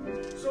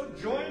fun. So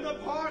join the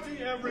party,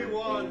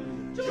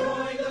 everyone.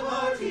 Join the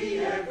party,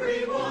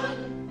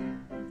 everyone.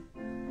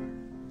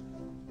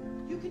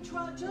 You can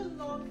trudge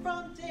along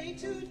from day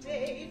to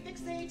day,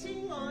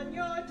 fixating on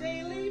your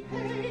daily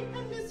pay,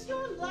 and miss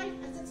your life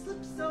as it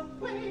slips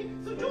away.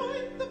 So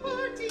join the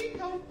party,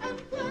 come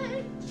and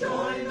play.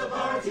 Join the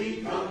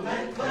party, come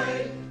and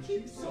play.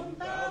 Keep some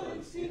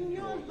balance in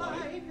your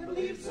life and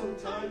leave some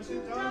time to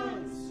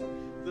dance.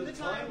 The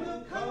time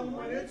will come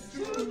when it's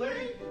too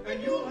late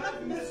and you'll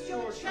have missed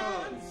your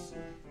chance.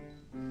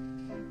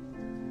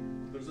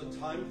 There's a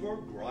time for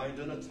grind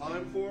and a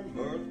time for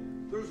mirth.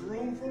 There's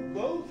room for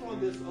both on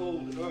this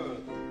old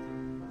earth.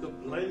 The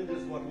blend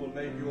is what will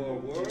make your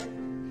worth.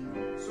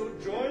 So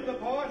join the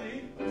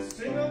party,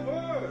 sing a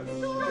verse.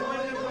 Join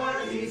the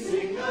party,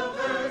 sing a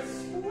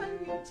verse. When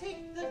you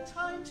take the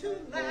time to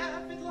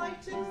laugh, it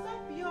lightens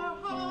up your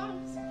heart.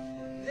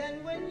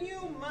 Then when you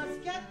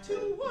must get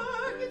to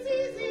work, it's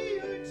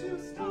easier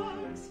to start.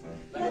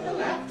 Let the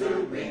laughter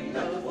ring,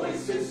 let the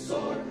voices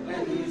soar,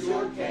 and lose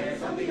your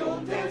cares on the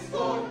old dance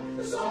floor.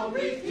 The song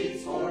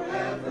repeats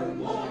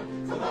forevermore.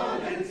 Come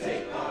on and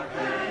take our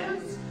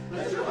hands.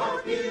 Let your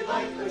heart be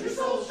light, let your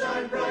soul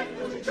shine bright.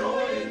 Put your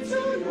joy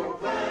into your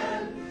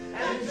plan.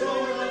 And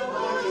join the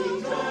party,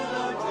 join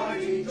the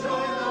party, join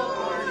the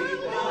party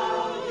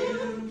while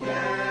you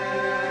can.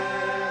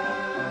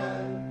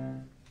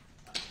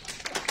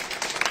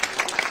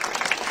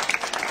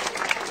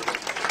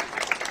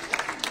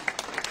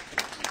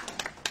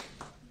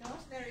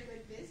 Not very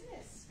good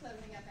business,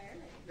 closing up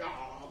early.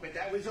 Oh, but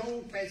that was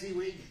old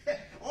Fezziwig.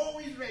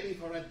 Always ready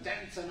for a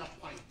dance and a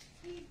pint.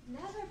 He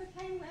never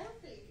became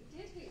wealthy,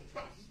 did he?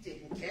 But he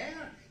didn't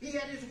care. He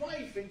had his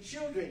wife and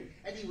children,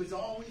 and he was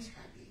always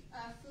happy.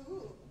 A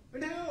fool.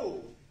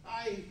 No,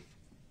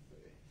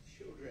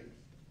 children.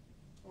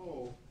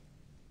 Oh.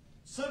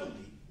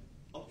 Suddenly,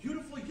 a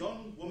beautiful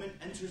young woman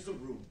enters the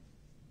room.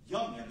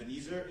 Young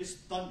Ebenezer is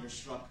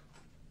thunderstruck.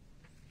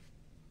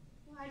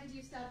 Why did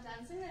you stop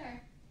dancing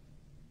there?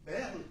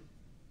 Well,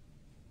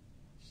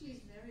 She's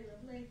very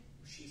lovely.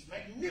 she's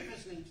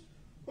magnificent.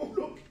 Oh,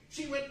 look,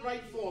 she went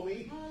right for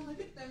me. Oh, look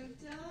at them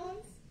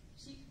dance.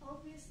 She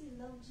obviously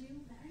loved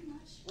you very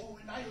much. Oh,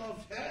 and I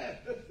loved her.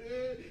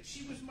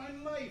 She was my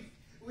life.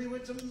 We were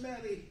to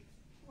marry.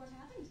 What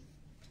happened?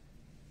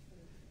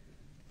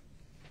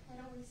 I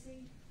don't really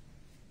see.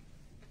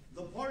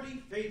 The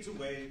party fades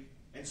away,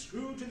 and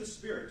Scrooge and the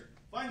Spirit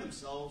find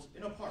themselves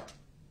in a park,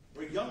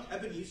 where young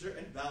Ebenezer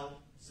and Belle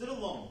sit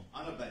alone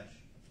on a bench.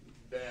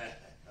 Belle,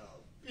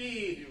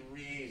 be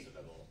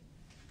reasonable.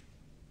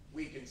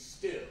 We can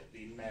still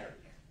be married.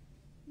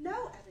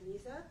 No,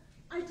 Ebenezer,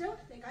 I don't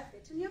think I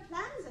fit in your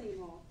plans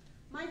anymore.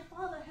 My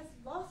father has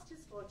lost his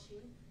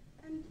fortune,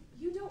 and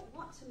you don't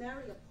want to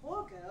marry a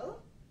poor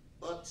girl.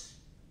 But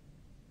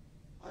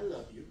I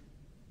love you.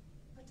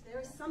 But there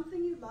is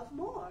something you love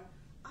more.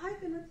 I've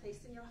been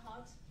replaced in your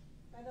heart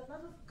by the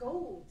love of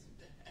gold.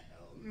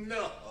 Belle,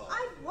 no.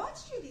 I've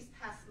watched you these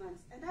past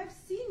months, and I've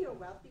seen your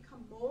wealth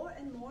become more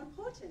and more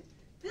important,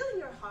 filling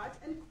your heart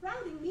and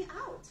crowding me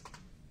out.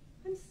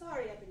 I'm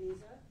sorry,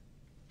 Ebenezer.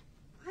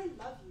 I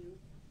love you,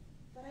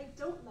 but I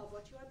don't love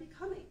what you are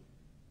becoming.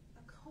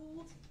 A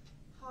cold,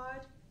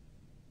 hard,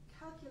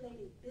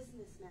 calculating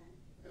businessman.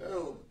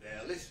 Oh,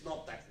 Belle, it's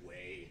not that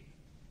way.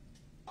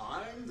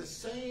 I'm the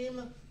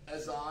same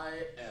as I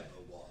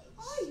ever was.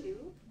 Are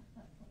you?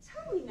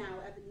 Tell me now,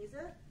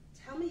 Ebenezer.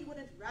 Tell me you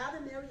wouldn't rather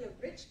marry a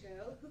rich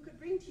girl who could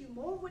bring to you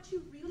more of what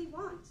you really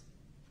want.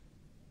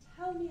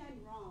 Tell me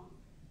I'm wrong,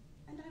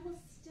 and I will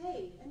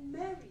stay and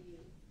marry you.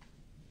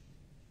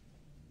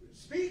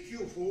 Speak,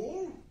 you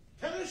fool.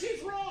 Tell her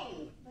she's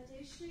wrong. But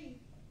is she?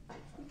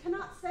 You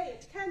cannot say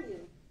it, can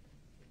you?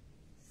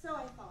 So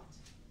I thought.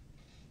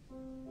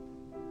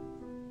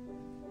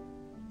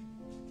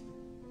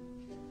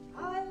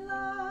 I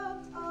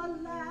loved a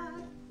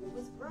lad who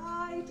was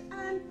bright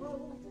and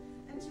bold,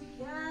 and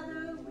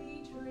together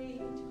we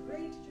dreamed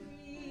great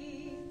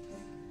dreams.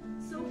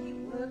 So he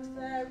worked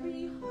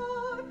very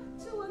hard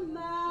to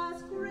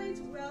amass great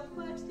wealth,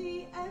 but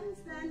the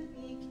ends then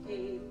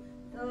became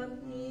the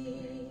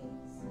means.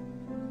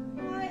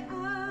 I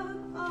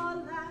am,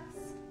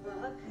 alas,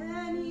 a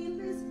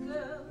penniless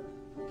girl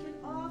who can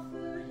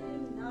offer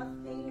him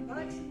nothing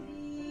but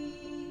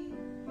me.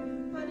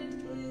 But it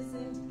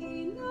isn't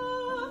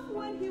enough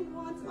when he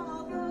wants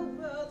all the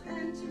world,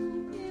 and to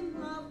him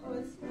love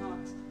was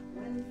not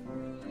when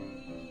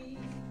free.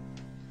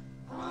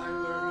 I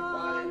learned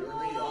quite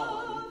early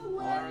on,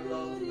 our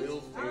love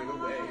will fade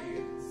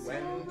away.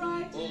 When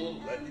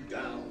people let you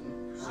down,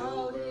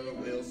 silver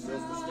will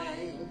still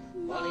sustain.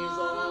 Money's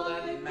all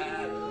that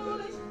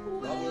matters,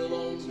 love will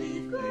only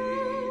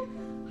fade.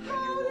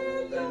 How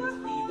did your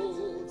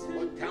feeble,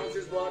 what counts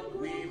is what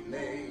we've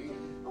made.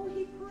 Oh,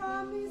 he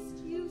promised,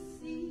 you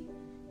see,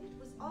 it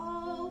was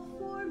all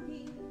for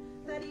me,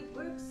 that he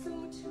worked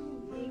so to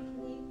make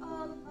me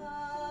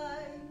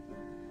alive.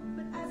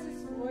 But as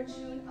his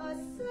fortune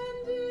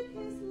ascended,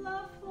 his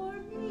love for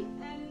me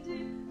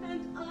ended,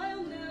 and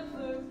I'll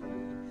never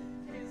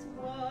be his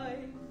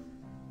wife.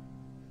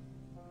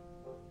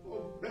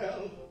 Oh,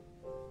 Belle.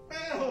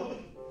 Belle!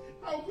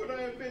 How could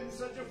I have been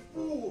such a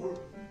fool?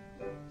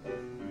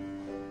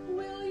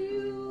 Will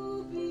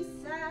you be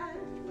sad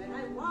when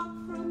I walk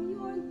from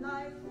your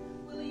life?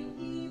 Will you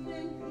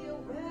even be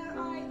aware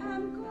I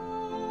am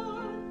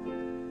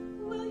gone?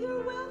 Will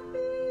your wealth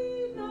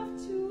be enough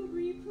to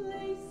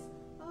replace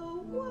a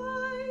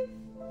wife?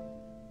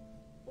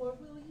 Or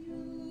will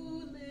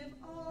you live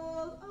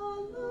all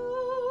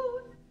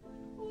alone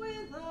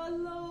with a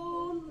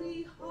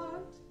lonely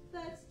heart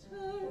that's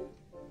turned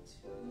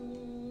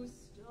to stone?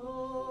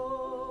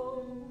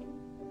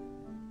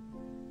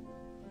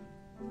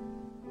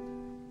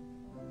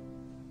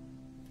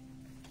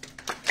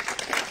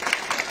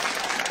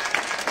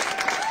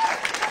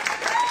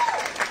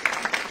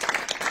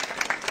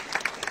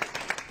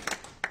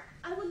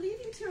 I will leave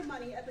you to your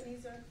money,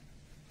 Ebenezer.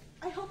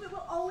 I hope it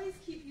will always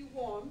keep you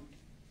warm.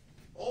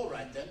 All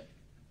right then,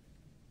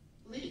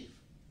 leave.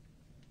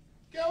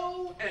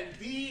 Go and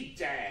be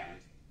damned.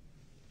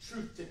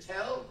 Truth to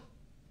tell,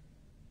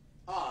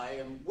 I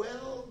am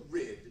well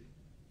rid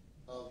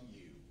of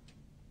you.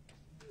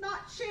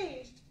 Not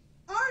changed,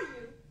 are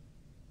you?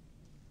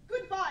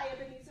 Goodbye,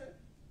 Ebenezer.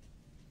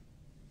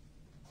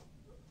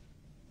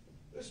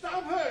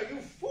 Stop her,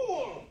 you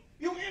fool!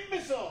 You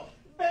imbecile!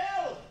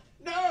 Belle!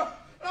 No!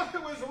 I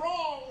was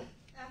wrong!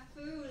 A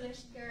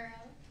foolish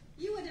girl.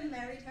 You would have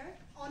married her,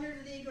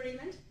 honored the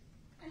agreement,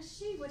 and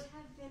she would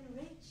have been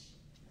rich.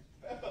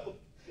 Belle,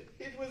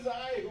 it was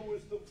I who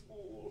was the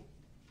fool.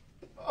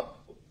 Oh.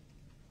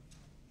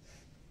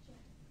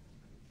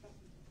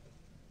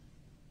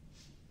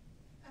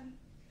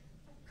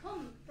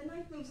 Come, the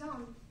night moves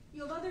on.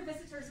 You have other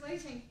visitors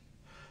waiting.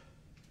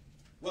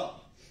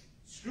 Well,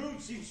 Scrooge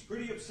seems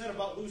pretty upset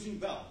about losing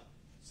Belle.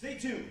 Stay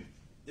tuned.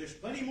 There's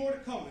plenty more to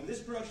come in this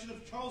production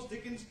of Charles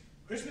Dickens'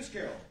 Christmas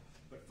Carol.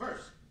 But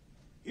first,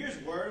 here's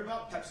a word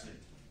about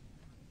Pepsodent.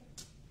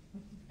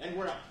 And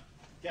we're out.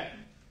 Ken,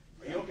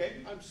 are you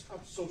okay? I'm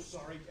so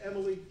sorry.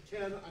 Emily,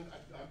 Ken,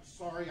 I'm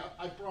sorry.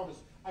 I promise.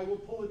 I will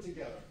pull it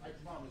together. I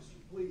promise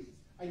you. Please.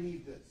 I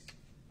need this.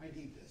 I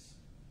need this.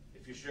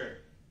 If you're sure.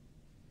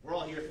 We're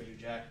all here for you,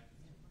 Jack.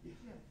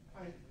 Yeah,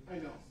 I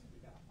know.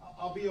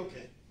 I'll be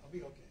okay. I'll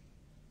be okay.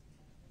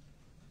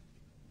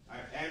 All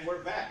right, and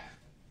we're back.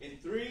 In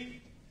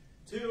 3,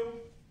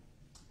 2...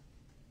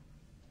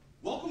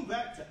 Welcome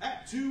back to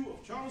Act 2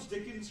 of Charles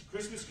Dickens'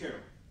 Christmas Carol,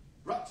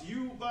 brought to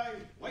you by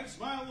White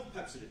Smile of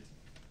Pepsodent.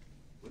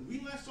 When we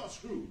last saw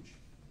Scrooge,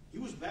 he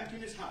was back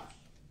in his house,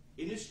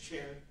 in his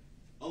chair,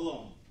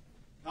 alone,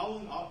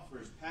 howling out for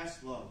his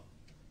past love.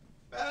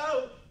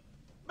 Belle!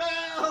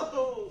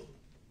 Belle!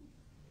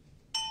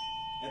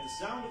 At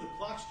the sound of the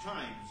clock's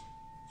chimes,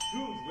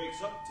 Scrooge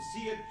wakes up to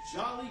see a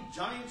jolly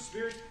giant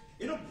spirit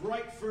in a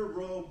bright fur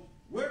robe,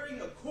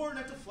 wearing a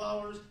coronet of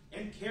flowers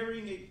and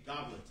carrying a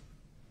goblet.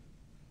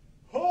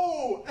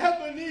 Ho,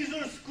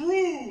 Ebenezer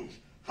Scrooge!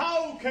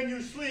 How can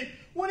you sleep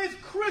when it's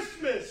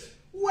Christmas?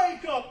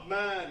 Wake up,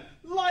 man!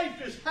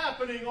 Life is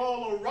happening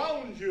all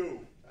around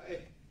you.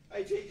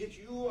 I take it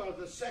you are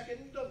the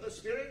second of the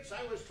spirits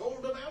I was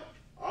told about?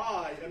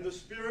 I am the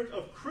spirit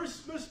of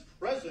Christmas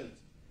present.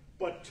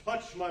 But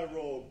touch my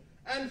robe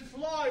and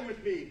fly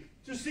with me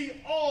to see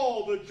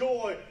all the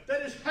joy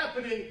that is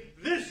happening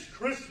this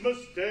Christmas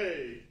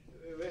day.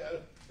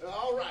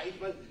 All right,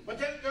 but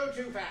don't go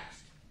too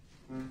fast.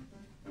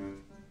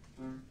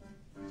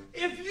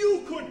 If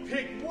you could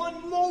pick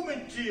one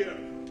moment, dear,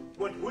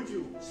 what would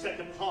you set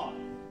upon?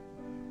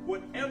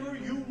 Whatever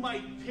you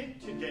might pick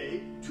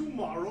today,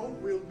 tomorrow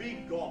will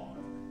be gone.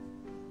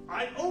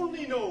 I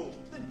only know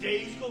the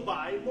days go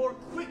by more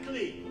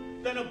quickly,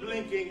 than a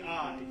blinking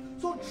eye.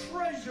 So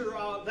treasure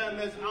them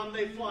as on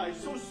they fly,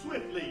 so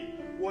swiftly,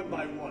 one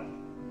by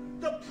one.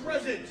 The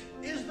present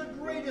is the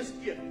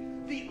greatest gift,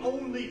 the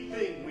only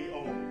thing we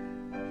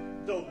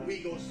own. Though we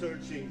go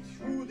searching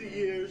through the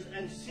years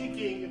and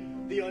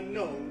seeking the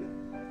unknown,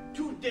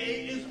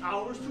 today is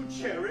ours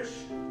to cherish,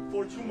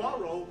 for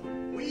tomorrow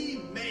we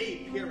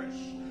may perish.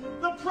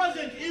 The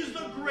present is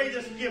the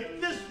greatest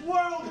gift this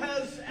world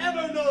has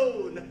ever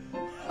known.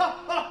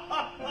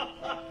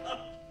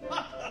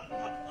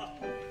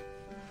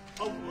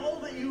 Of all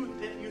that you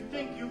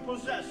think you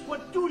possess,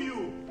 what do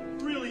you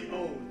really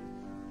own?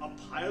 A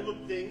pile of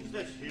things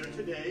that's here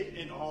today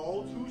and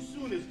all too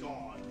soon is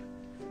gone.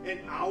 An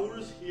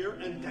hour's here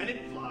and then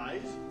it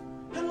flies.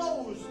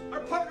 Hellos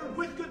are partnered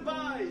with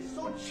goodbyes,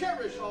 so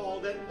cherish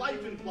all that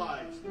life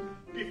implies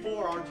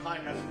before our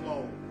time has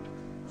flown.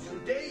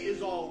 Today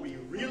is all we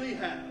really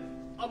have,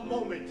 a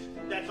moment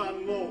that's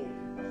on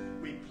loan.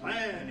 We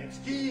plan and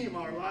scheme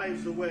our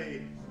lives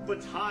away,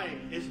 but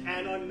time is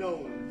an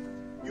unknown.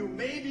 You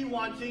may be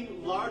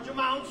wanting large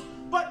amounts,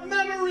 but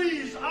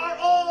memories are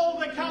all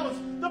that counts.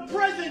 The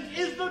present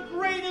is the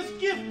greatest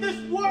gift this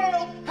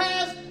world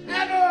has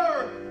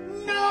ever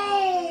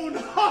known.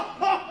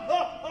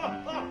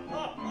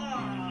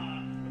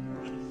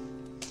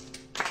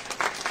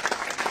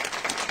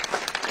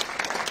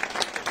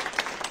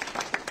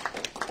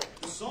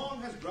 The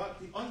song has brought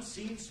the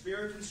unseen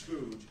spirit and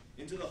Scrooge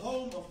into the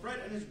home of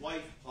Fred and his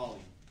wife, Polly,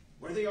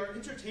 where they are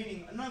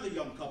entertaining another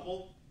young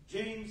couple,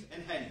 James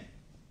and Henny.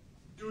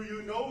 Do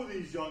you know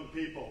these young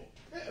people?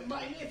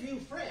 My nephew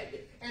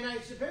Fred, and I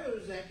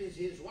suppose that is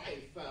his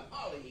wife,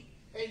 Polly,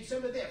 and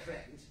some of their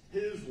friends.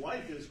 His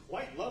wife is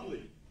quite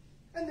lovely,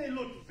 and they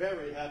look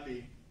very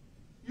happy.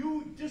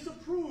 You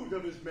disapproved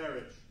of his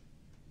marriage.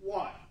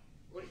 Why?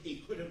 Well,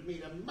 he could have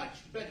made a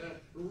much better,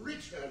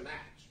 richer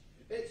match.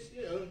 It's,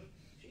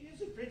 she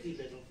is a pretty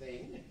little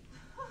thing.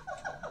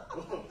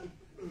 Oh,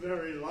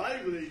 very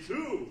lively,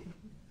 too.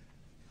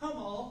 Come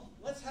all,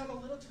 let's have a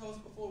little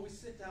toast before we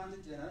sit down to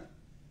dinner.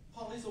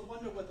 Polly's a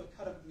wonder with a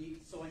cut of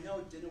meat, so I know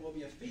dinner will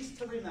be a feast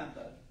to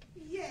remember.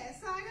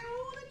 Yes, I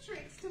know all the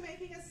tricks to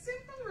making a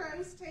simple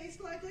roast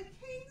taste like a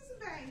king's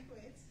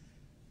banquet.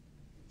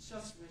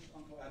 Just wish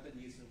Uncle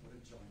Ebenezer would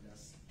have joined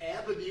us.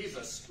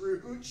 Ebenezer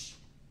Scrooge?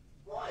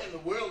 Why in the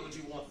world would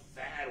you want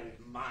that old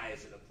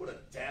miser to put a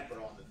damper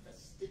on the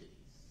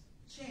festivities?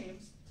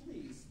 James,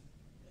 please.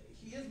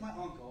 He is my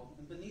uncle,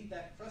 and beneath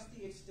that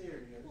crusty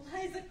exterior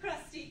lies a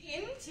crusty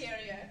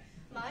interior.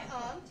 My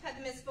aunt had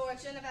the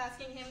misfortune of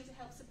asking him to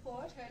help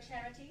support her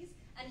charities,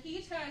 and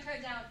he turned her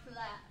down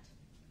flat.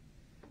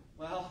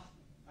 Well,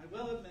 I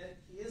will admit,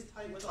 he is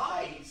tight with a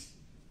Tight?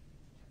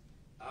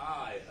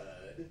 I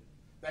heard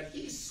that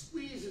he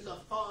squeezes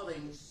a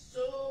farthing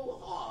so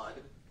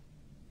hard,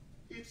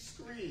 it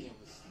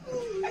screams.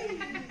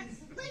 Please,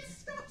 let's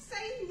stop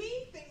saying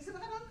mean things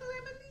about Uncle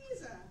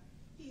Ebenezer.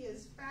 He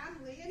is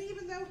family, and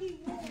even though he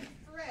warned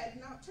Fred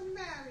not to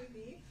marry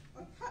me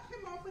or cut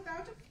him off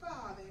without a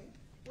farthing,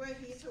 were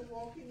he to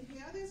walk in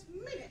here this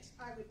minute,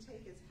 I would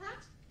take his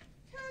hat,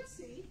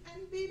 curtsy,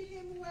 and bid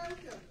him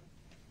welcome.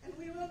 And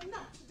we will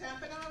not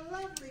dampen our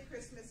lovely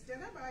Christmas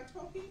dinner by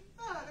talking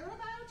further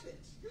about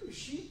it.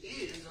 She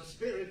is a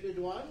spirited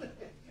one,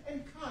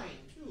 and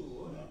kind,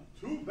 too.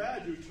 Too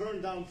bad you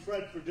turned down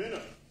Fred for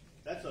dinner.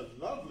 That's a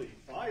lovely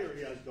fire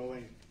he has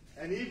going.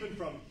 And even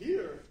from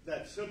here,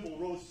 that simple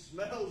roast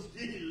smells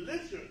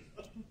delicious.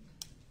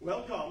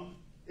 Welcome.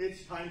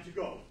 It's time to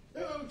go.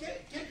 Oh,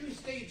 can't we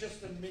stay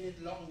just a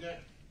minute longer?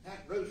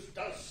 That roast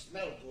does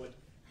smell good,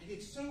 and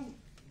it's so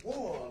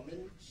warm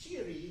and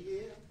cheery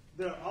here.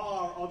 There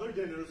are other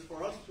dinners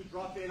for us to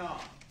drop in on.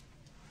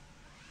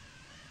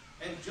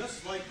 And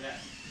just like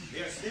that, they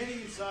are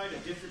standing inside a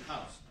different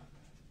house.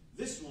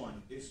 This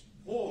one is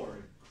poor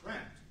and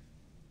cramped.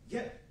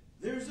 Yet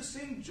there is the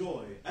same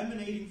joy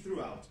emanating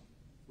throughout,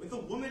 with a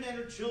woman and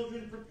her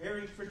children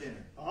preparing for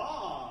dinner.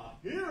 Ah,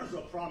 here's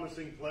a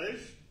promising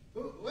place.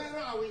 Where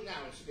are we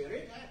now,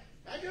 Spirit?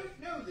 I don't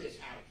know this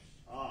house.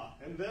 Ah,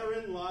 and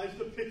therein lies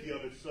the pity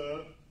of it,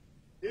 sir.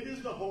 It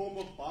is the home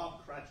of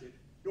Bob Cratchit,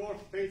 your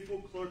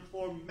faithful clerk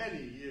for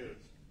many years.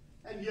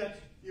 And yet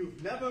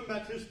you've never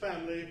met his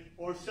family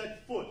or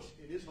set foot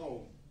in his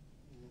home.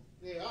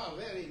 They are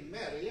very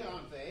merry,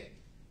 aren't they?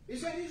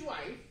 Is that his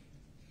wife?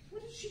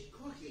 What is she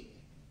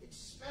cooking? It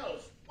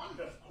smells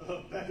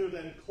wonderful. Better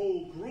than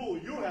cold gruel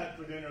you had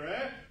for dinner,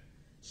 eh?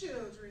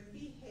 Children,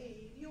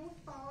 behave. Your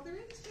father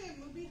and Tim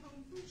will be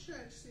home from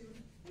church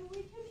soon, and we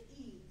can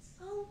eat.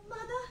 Oh,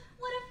 Mother,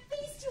 what a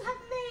feast you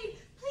have made!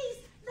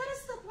 Please, let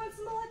us look once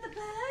more at the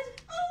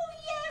bird. Oh,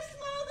 yes,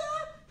 Mother!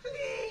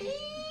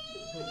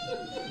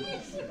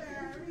 Please!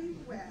 Very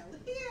well.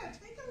 Here,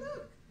 take a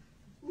look.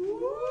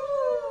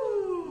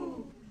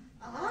 Ooh!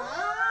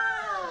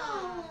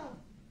 Ah!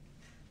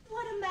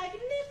 What a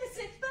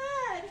magnificent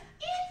bird!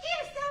 It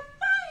is the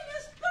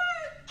finest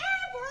bird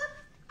ever!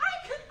 I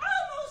can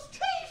almost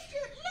taste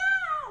it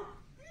now!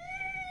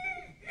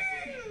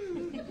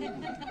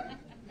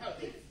 How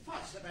they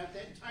fuss about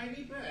that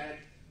tiny bird.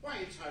 Why,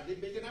 it's hardly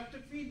big enough to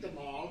feed them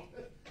all.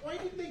 Why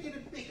didn't they get a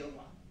bigger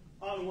one.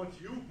 On what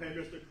you pay,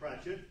 Mr.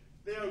 Cratchit,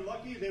 they are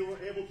lucky they were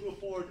able to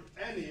afford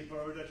any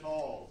bird at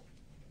all.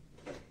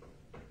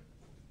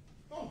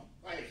 Oh,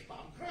 why, it's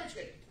Bob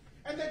Cratchit.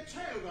 And that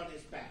child on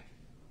his back.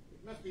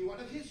 It must be one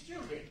of his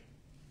children.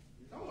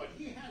 Lord,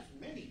 he has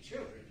many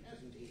children,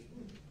 hasn't he?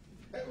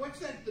 What's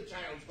that the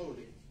child's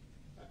holding?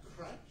 A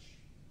crutch?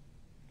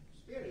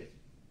 Spirit.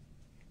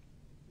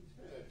 He's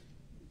hurt.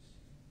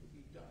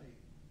 He's dying.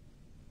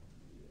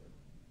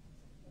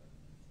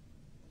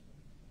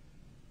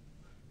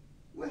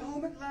 We're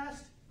home at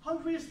last,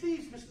 hungry as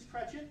thieves, Mrs.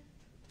 Cratchit.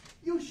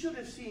 You should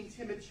have seen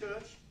Tim at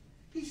church.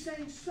 He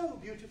sang so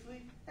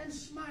beautifully and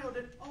smiled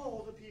at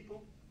all the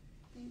people.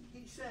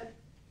 He said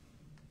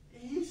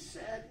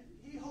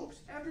he hopes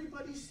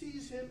everybody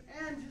sees him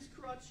and his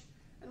crutch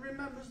and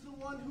remembers the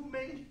one who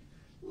made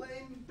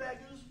lame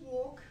beggars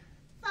walk.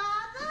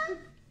 Father,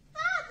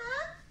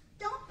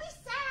 don't be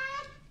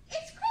sad.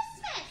 It's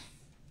Christmas.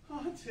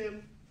 Ah,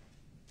 Tim,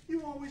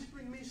 you always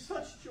bring me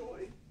such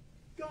joy.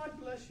 God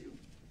bless you.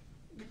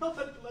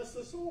 God bless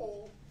us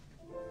all.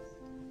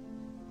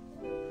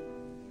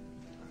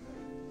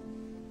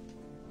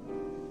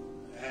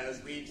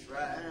 As we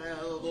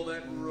travel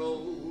that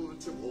road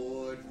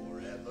toward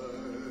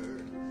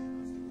forever,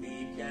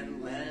 we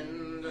can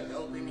lend a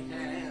helping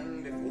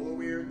hand before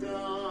we're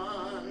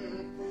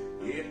done.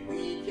 If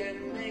we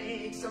can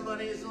make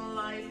somebody's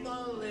life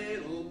a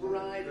little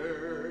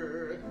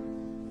brighter,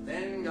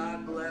 then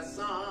God bless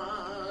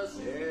us,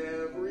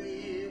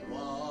 everyone.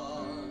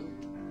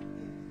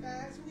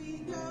 As we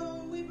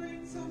go, we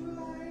bring some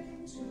light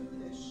into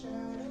the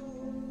shadows.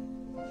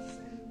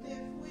 And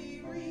if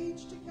we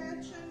reach to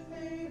catch a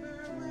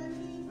neighbor when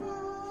he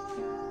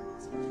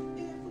falls,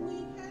 if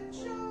we can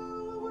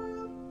show the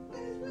world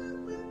his love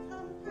with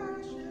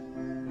compassion,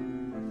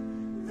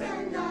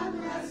 Then God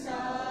bless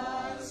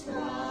us,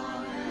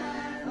 one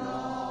and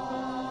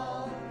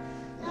all.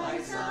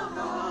 Life's a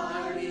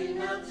hard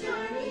enough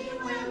journey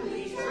when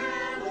we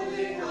travel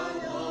it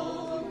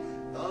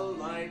alone. The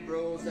light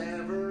grows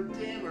ever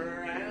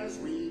dimmer as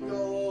we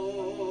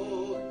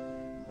go.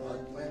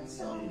 But when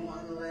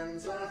someone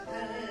lends a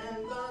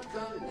hand, the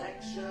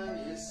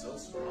connection is so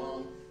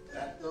strong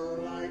that the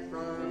light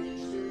from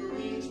each to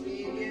each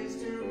begins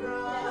to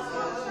grow.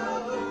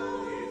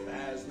 If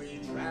as we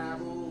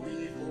travel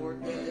we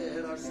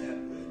forget our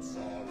separate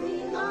sorrows,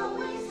 we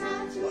always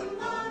have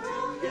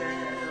tomorrow.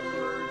 Together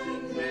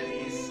merging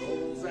many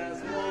souls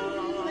as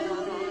one,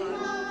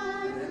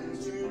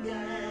 and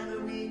together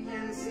we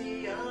can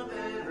see a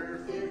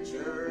better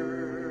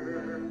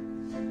future.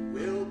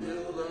 We'll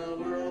build a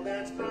world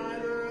that's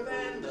brighter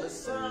than the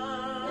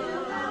sun.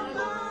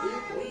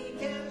 If we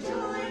can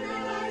join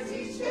our lives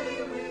each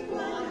day with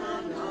one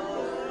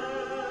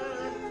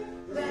another,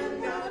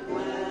 then God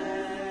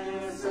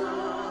bless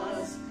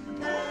us,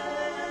 God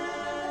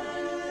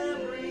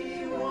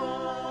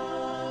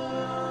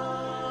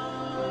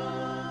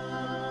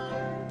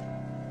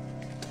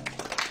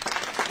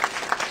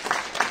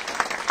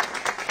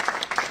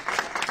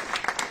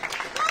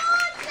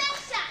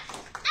bless us,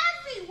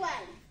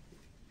 everyone.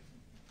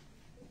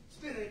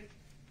 Spirit,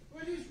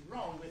 what is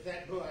wrong with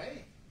that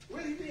boy? Will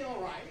he be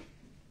all right?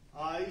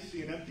 I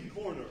see an empty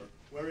corner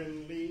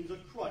wherein leans a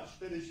crutch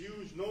that is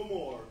used no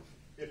more.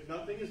 If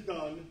nothing is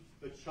done,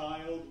 the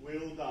child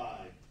will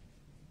die.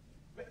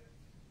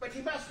 But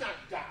he must not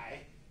die.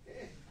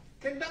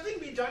 Can nothing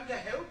be done to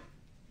help?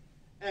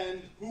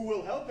 And who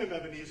will help him,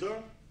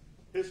 Ebenezer?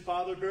 His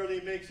father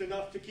barely makes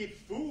enough to keep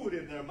food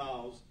in their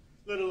mouths,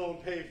 let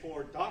alone pay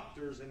for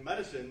doctors and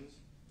medicines.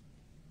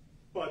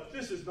 But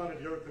this is none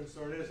of your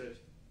concern, is it?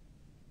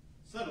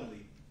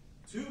 Suddenly,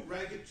 two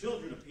ragged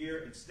children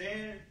appear and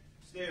stand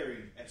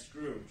staring at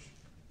Scrooge.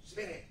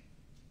 Spirit,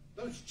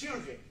 those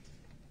children,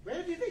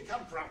 where did they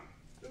come from?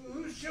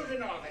 Whose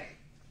children are they?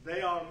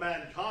 They are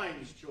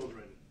mankind's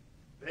children.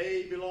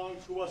 They belong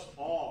to us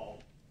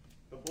all.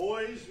 The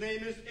boy's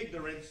name is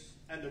Ignorance,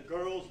 and the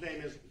girl's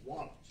name is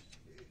Want.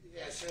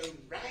 They're so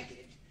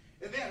ragged.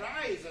 Their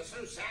eyes are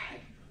so sad.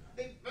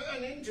 They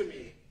burn into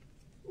me.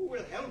 Who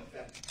will help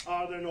them?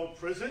 Are there no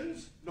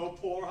prisons, no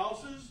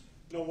poorhouses,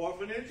 no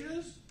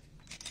orphanages?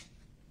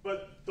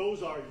 But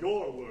those are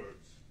your words.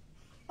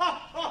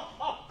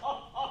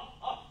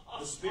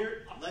 The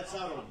spirit lets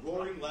out a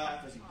roaring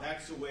laugh as he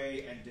backs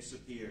away and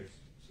disappears.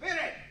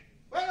 Spirit,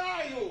 where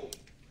are you?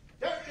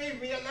 Don't leave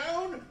me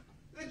alone.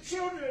 The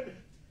children.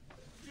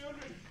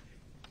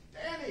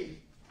 Danny.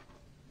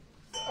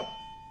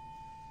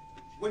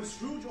 When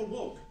Scrooge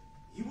awoke,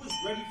 he was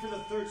ready for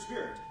the third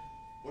spirit,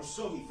 or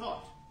so he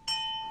thought.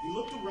 He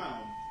looked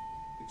around,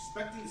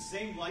 expecting the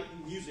same light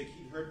and music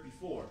he'd heard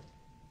before.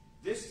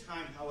 This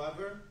time,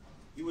 however,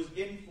 he was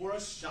in for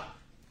a shock.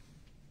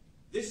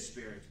 This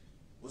spirit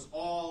was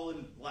all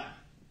in black,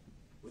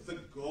 with a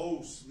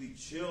ghostly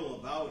chill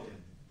about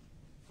him.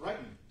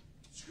 Frightened,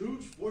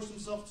 Scrooge forced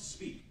himself to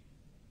speak.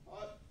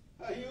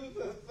 Are you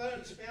the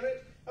third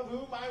spirit of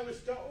whom I was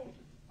told?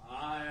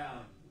 I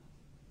am.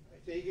 I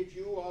take it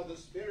you are the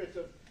spirit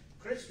of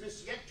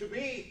Christmas yet to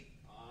be.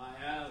 I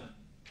am.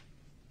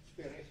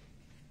 Spirit,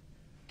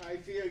 I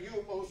fear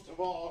you most of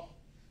all.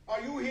 Are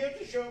you here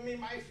to show me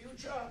my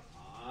future?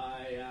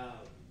 I am.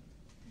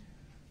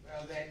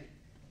 Well then,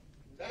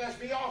 let us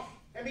be off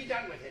and be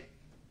done with it.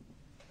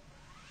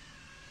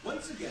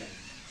 Once again,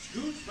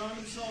 Scrooge found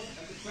himself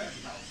at the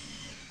Cratchit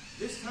house.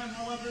 This time,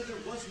 however, there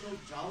was no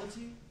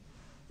jollity.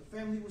 The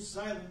family was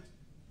silent,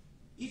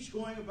 each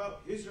going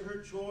about his or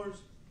her chores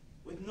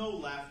with no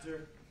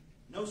laughter,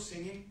 no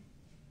singing,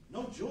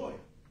 no joy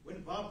when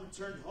Bob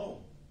returned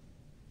home.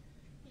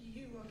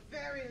 You were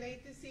very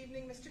late this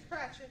evening, Mr.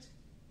 Cratchit.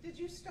 Did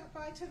you stop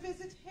by to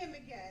visit him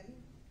again?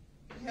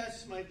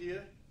 Yes, my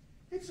dear.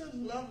 It's a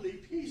lovely,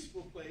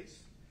 peaceful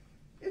place.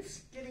 It's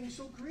getting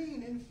so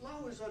green and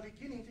flowers are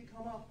beginning to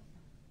come up.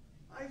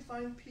 I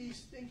find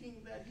peace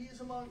thinking that he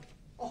is among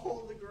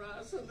all the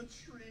grass and the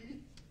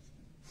tree.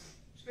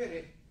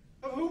 Spirit,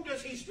 of whom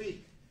does he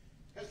speak?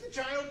 Has the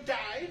child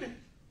died?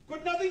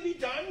 Could nothing be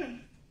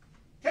done?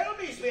 Tell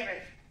me,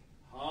 Spirit.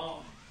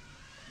 Oh.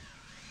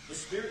 The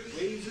spirit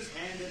waves his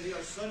hand and they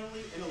are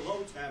suddenly in a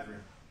low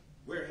tavern,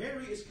 where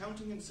Harry is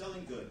counting and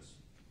selling goods.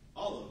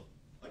 Olive,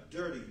 a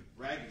dirty,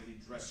 raggedly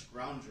dressed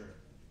scrounger,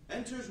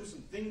 enters with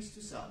some things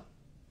to sell.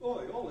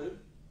 Oi, Olive,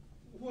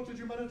 what did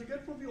you manage to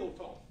get from the old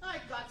Tom? I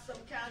got some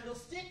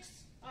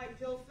candlesticks. I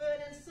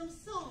pilfered and some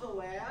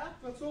silverware.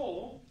 That's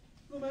all?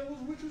 The man was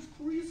rich as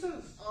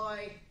creases.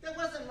 Oi, there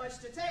wasn't much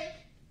to take.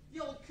 The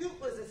old coot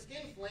was a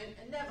skinflint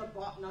and never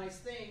bought nice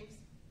things.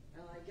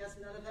 And I guess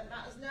none of it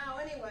matters now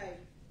anyway.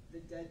 The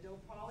dead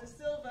don't polish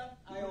silver,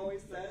 I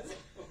always says.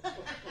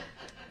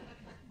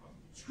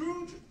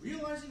 Scrooge,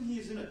 realizing he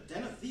is in a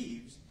den of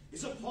thieves,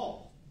 is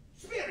appalled.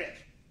 Spirit,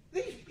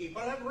 these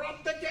people have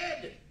robbed the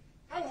dead.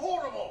 How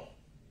horrible.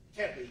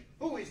 Tell me,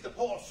 who is the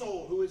poor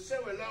soul who is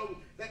so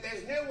alone that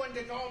there's no one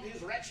to guard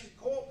his wretched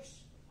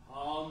corpse?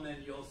 Come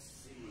and you'll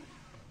see.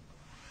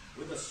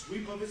 With a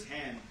sweep of his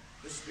hand,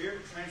 the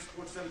spirit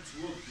transports them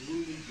to a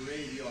gloomy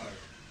graveyard,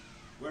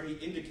 where he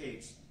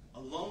indicates a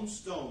lone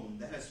stone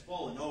that has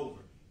fallen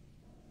over.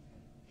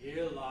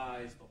 Here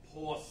lies the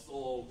poor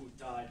soul who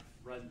died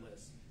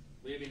friendless,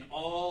 leaving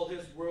all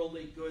his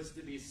worldly goods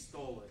to be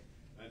stolen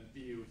and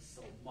viewed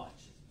so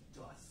much as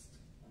dust.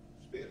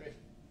 Spirit,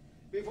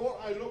 before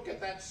I look at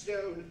that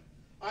stone,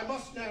 I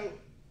must know,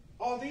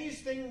 are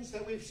these things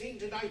that we've seen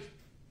tonight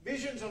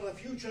visions of a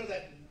future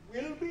that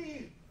will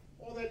be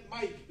or that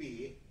might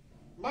be?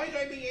 Might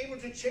I be able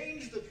to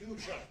change the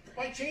future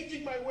by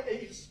changing my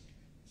ways?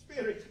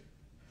 Spirit,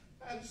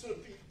 answer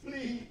me,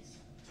 please.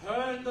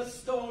 Turn the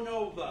stone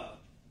over.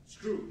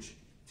 Scrooge,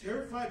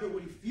 terrified by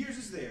what he fears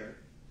is there,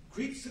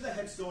 creeps to the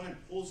headstone and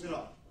pulls it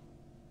up.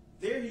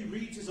 There he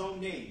reads his own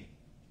name,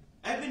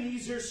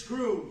 Ebenezer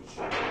Scrooge.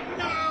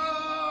 No!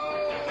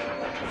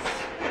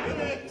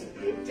 Spirit,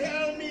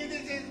 tell me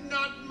this is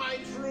not my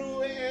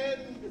true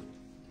end.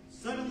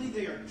 Suddenly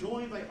they are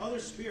joined by other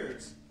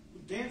spirits who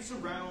dance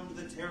around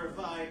the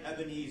terrified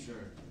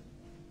Ebenezer.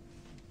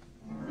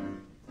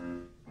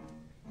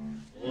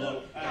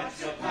 Look at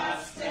your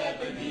past,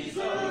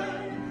 Ebenezer,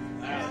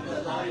 and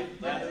the life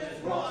that has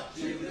brought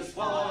you this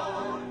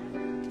far.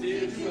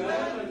 Did you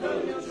ever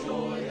know your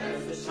joy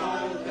as a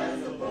child,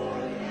 as a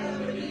boy,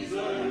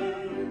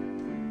 Ebenezer?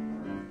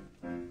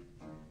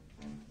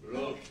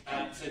 Look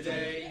at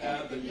today,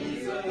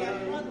 Ebenezer,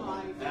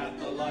 at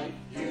the life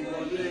you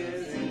are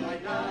living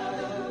right now.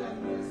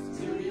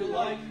 Do you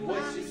like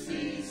what you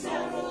see,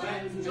 sorrow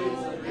and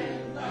misery,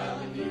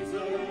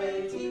 Ebenezer?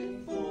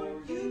 Waiting for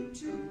you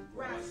to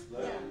grasp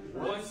them.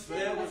 Once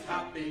there was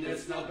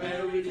happiness now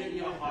buried in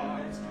your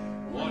heart.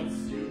 Once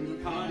you knew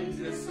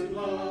kindness and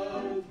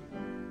love.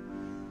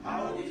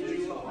 How could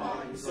you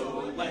harm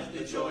so and let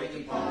the joy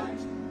depart?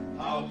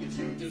 How could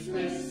you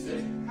dismiss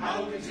it?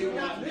 How could you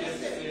not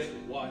miss it?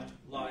 What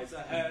lies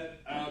ahead,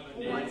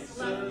 Ebenezer? What's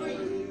left for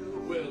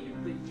you? Will you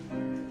be?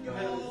 You're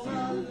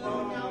alone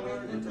now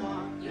in the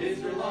dark. Is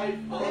your life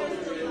all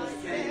there is?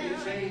 Can you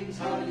change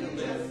how you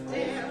live?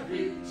 Your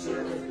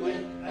future is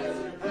blank as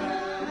your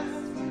past.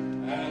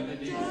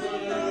 Ebenezer,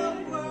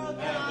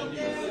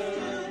 Ebenezer,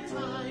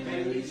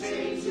 can you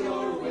change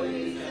your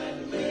ways and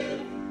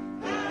live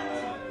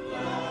at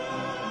last?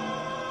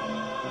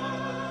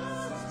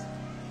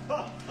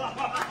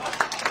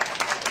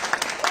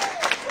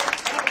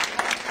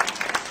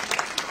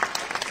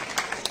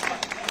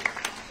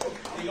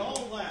 They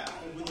all laugh,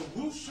 and with a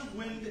whoosh of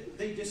wind,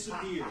 they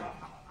disappear.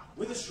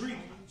 With a shriek,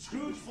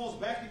 Scrooge falls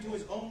back into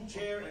his own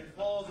chair and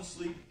falls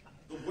asleep,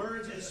 the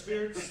words of the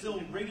spirit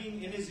still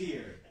ringing in his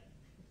ear.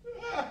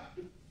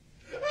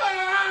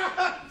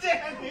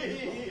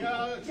 Danny!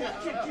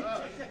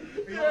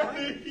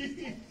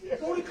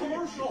 Go to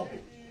commercial.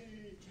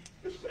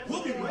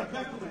 We'll be right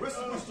back with the rest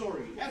of the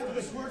story after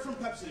this word from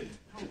Pepsi.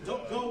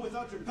 Don't go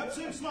without your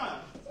Pepsi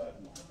smile.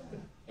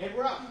 Hey,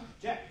 we're up.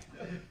 Jack.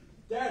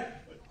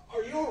 Dad,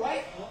 are you all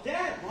right?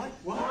 Dad!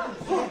 What?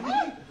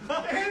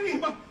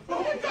 Annie, oh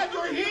my God,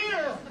 you're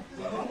here!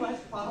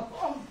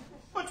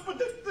 But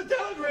the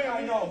telegram.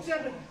 I know.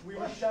 We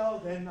were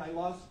shelled and I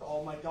lost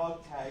all my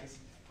dog tags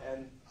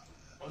and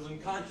was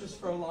unconscious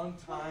for a long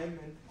time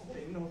and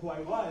didn't know who I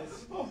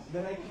was. And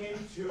then I came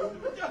to and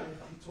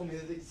he told me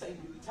that they sent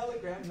you the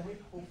telegram and I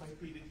hope I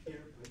beat it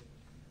here, but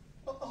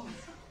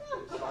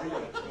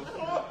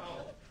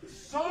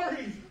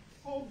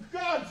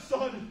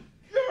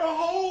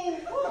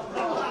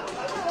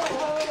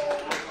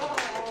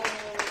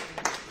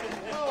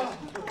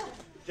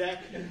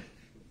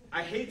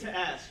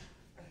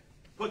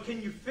but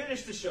can you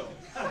finish the show?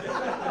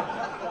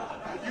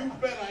 You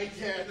bet I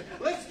can.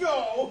 Let's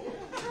go.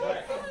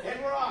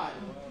 And we're on.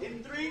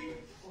 In 3,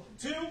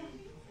 2.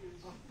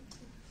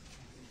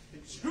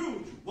 And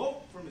Scrooge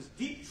woke from his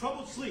deep,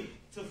 troubled sleep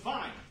to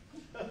find.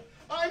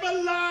 I'm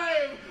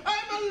alive!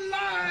 I'm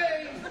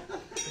alive!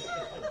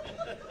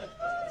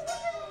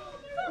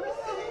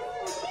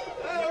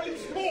 Oh,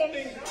 it's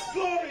morning.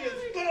 Glorious,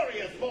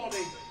 glorious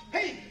morning.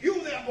 Hey,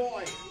 you there,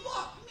 boy.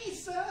 What, me,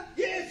 sir?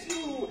 Yes,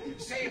 you.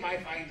 Say, my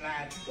fine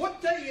lad,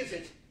 what day is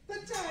it? The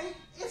day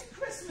is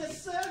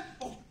Christmas, sir.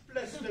 Oh,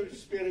 bless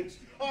those spirits.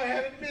 I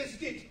haven't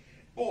missed it.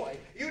 Boy,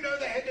 you know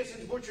the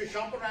Henderson's butcher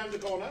shop around the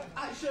corner?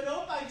 I should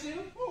hope I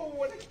do. Oh,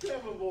 what a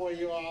clever boy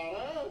you are,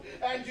 huh?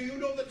 And do you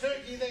know the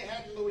turkey they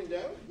had in the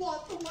window?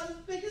 What, the one as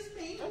big as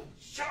me?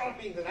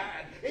 Charming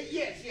lad.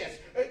 Yes, yes.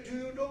 Do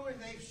you know if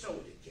they've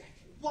sold it yet?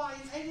 Why,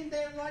 it's hanging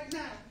there right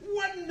now.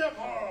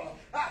 Wonderful!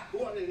 Ah,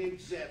 what an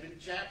observant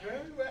chap,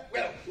 huh?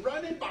 Well,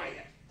 run and buy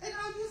it. And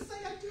how do you say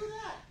I do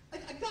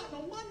that? I got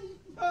no money.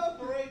 Oh,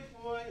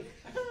 great boy.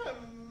 A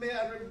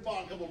mere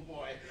remarkable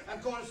boy.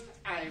 Of course,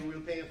 I will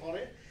pay for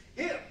it.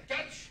 Here,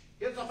 catch.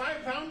 Here's a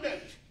 £5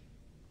 note.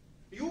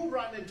 You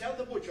run and tell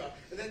the butcher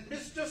that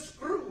Mr.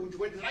 Scrooge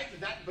would like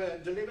that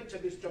bird delivered to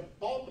Mr.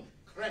 Bob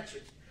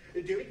Cratchit.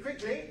 Do it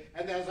quickly,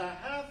 and there's a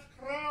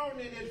 £0.5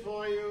 in it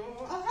for you.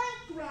 A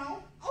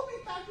 £0.5? I'll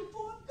be back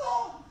before I'm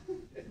gone.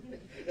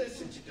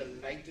 Such a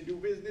delight to do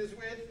business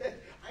with.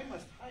 I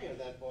must hire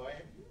that boy.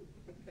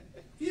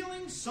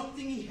 Feeling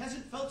something he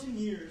hasn't felt in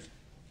years,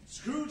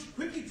 Scrooge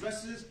quickly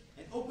dresses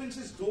and opens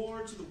his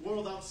door to the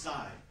world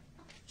outside.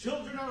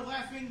 Children are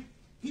laughing,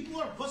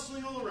 people are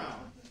bustling all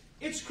around.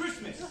 It's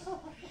Christmas.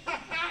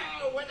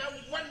 What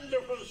a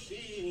wonderful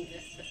scene.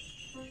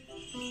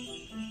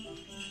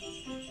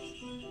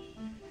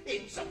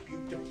 It's a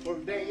beautiful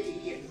day,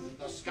 in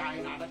the sky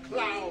not a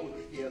cloud.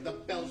 Hear the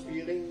bells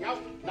pealing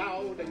out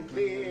loud and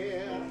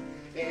clear.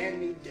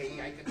 Any day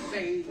I can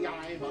say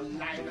I'm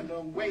alive and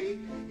awake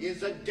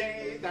is a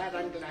day that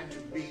I'm glad to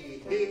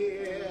be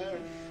here.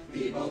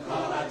 People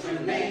call out your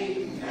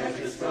name as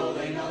you're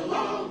strolling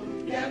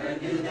along. Never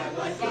knew that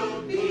life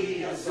could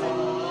be a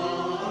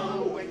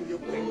song. When you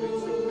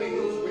quickens the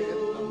face with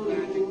the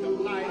magic of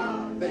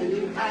light, then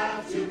you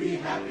have to be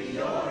happy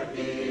you're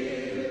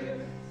here.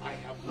 I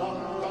have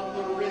walked on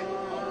the rim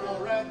of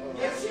forever.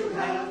 Yes, you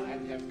have.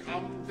 And have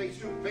come face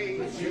to face.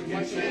 But you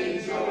can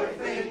change your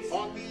fate.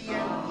 On the edge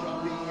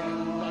of the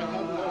end, I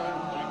have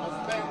learned I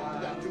must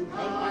bend, and to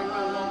help my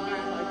fellow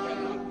man I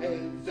cannot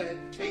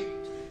hesitate.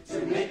 To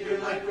make your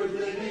life worth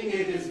living,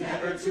 it is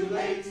never too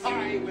late.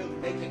 I will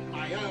make it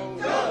my own.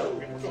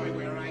 Go! Enjoy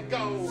where I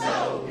go.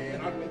 So!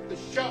 Get on with the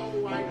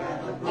show. I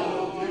never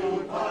all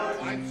do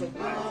part. I'm so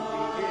glad to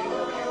be here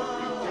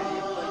every day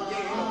of the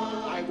year.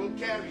 I will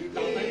carry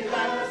love and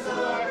gladness in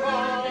my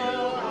heart.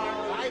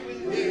 I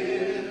will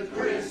Live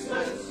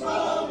Christmas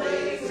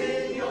always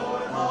in your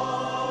heart.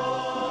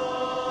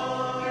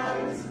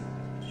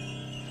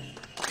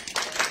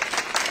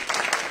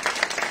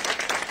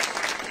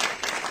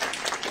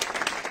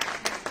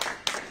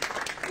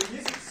 In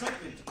his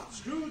excitement,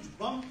 Scrooge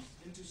bumps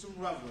into some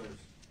revelers.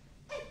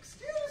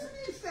 Excuse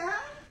me, sir.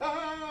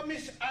 Ah,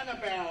 Miss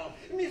Annabelle,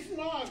 Miss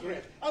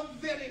Margaret, a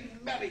very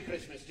Merry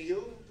Christmas to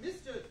you.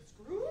 Mr.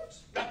 Scrooge?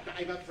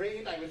 I'm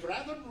afraid I was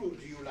rather rude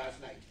to you last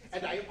night,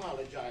 and I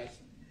apologize.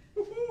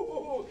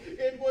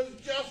 It was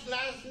just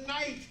last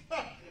night.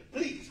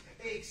 Please,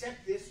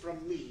 accept this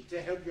from me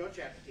to help your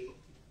charity.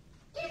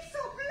 It's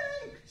a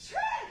blank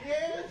check.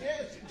 Yes,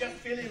 yes. Just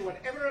fill in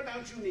whatever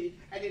amount you need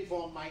and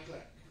inform my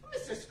clerk.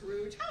 Mr.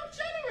 Scrooge, how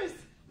generous!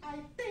 I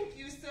thank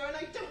you, sir, and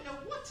I don't know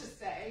what to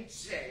say.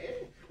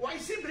 Say? Why,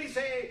 simply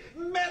say,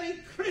 Merry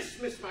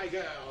Christmas, my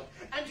girl.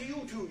 And to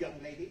you too, young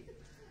lady.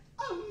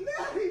 A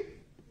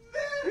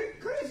Merry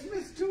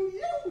Christmas to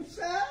you,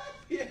 sir.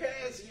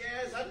 Yes,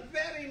 yes, a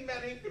very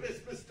Merry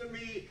Christmas to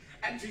me,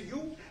 and to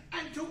you,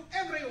 and to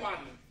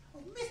everyone.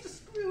 Oh, Mr.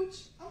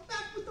 Scrooge, I'm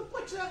back with the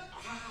butcher.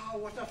 Ah,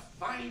 what a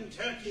fine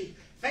turkey.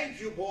 Thank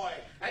you, boy.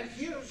 And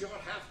here's your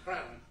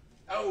 £0.5.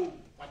 Oh,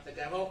 what the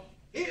devil.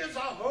 Here's a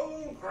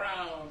whole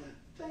crown.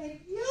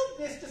 Thank you,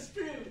 Mr.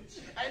 Scrooge.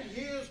 And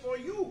here's for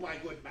you, my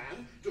good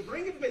man, to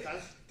bring it with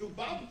us to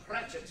Bob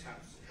Cratchit's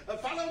house.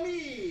 Follow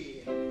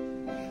me.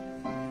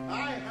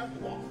 I have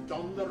walked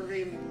on the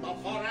rim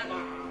of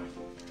forever,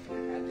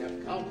 and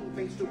have come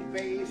face to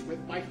face with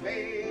my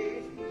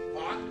fate.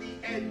 On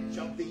the edge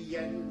of the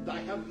end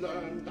I have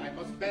learned I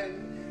must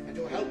bend, and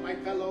to help my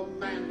fellow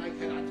man I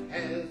cannot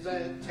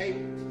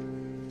hesitate.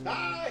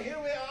 Ah, here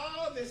we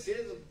are. This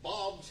is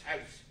Bob's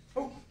house.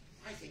 Oh,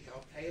 I think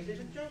I'll play a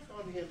little joke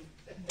on him.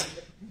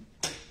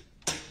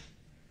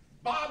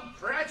 Bob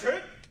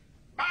Cratchit!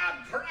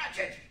 Bob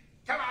Cratchit!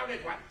 Come out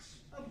at once.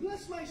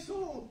 Bless my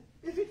soul,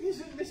 if it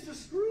isn't Mr.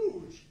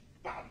 Scrooge.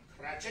 Bob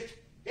Cratchit,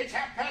 it's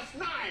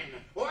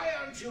 9:30. Why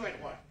aren't you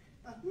at work?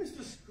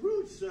 Mr.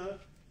 Scrooge, sir,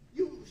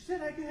 you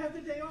said I could have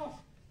the day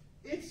off.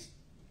 It's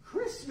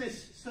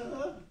Christmas,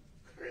 sir.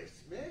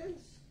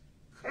 Christmas?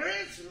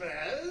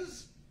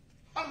 Christmas?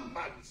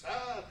 Humbug,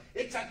 sir.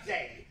 It's a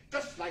day,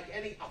 just like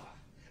any other.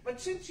 But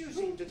since you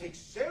seem to take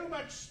so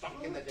much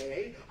stock in the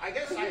day, I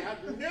guess I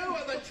had no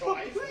other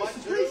choice but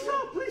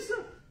to... Please,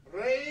 sir.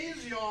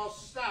 Raise your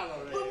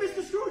salary. Oh,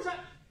 Mr. Scrooge,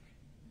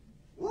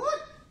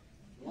 What?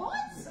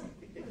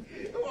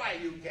 Why,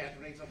 you can't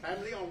raise a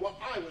family on what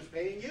I was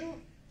paying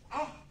you.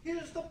 Ah,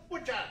 here's the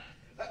butcher.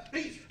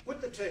 Please, put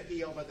the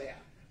turkey over there.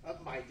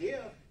 My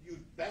dear,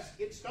 you'd best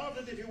get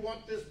started if you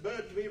want this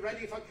bird to be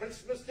ready for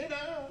Christmas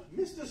dinner.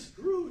 Mr.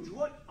 Scrooge,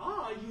 what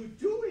are you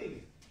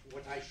doing?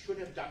 What I should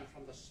have done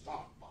from the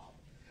start, Bob.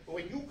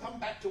 When you come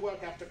back to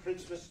work after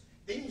Christmas,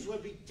 things will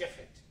be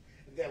different.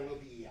 There will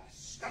be a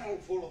scuttle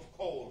full of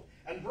coal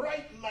and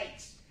bright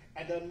lights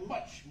and a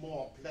much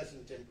more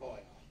pleasant employer.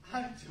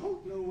 I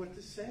don't know what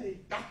to say.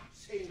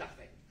 Say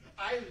nothing.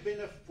 I've been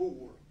a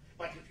fool.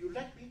 But if you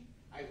let me,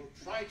 I will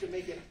try to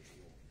make it up to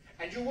you.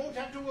 And you won't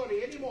have to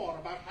worry any more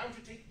about how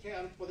to take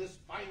care for this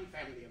fine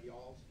family of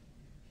yours.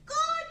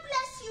 God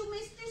bless you,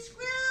 Mr.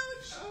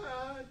 Scrooge.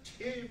 Ah,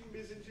 Tim,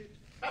 isn't it?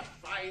 A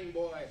fine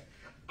boy.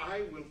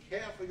 I will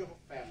care for your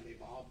family,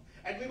 Bob,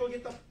 and we will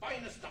get the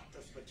finest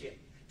doctors for Tim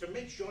to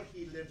make sure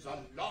he lives a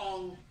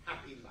long,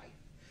 happy life.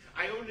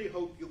 I only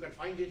hope you can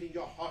find it in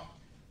your heart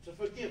to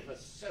forgive a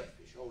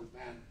selfish old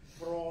man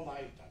for all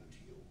I've done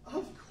to you.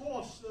 Of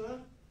course, sir.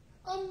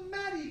 A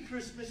Merry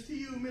Christmas to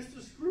you,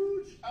 Mr.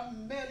 Scrooge. A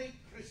Merry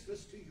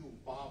Christmas to you,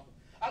 Bob.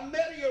 A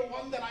merrier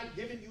one than I've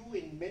given you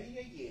in many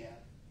a year.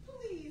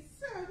 Please,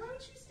 sir,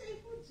 won't you stay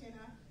for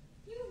dinner?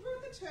 You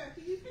brought the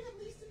turkey. You can at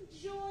least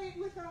enjoy it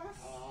with us.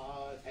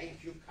 Ah,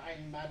 thank you,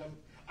 kind madam.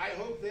 I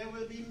hope there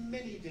will be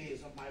many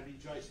days of my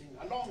rejoicing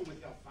along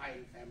with your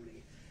fine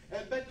family.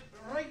 But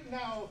right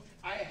now,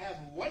 I have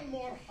one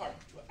more heart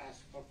to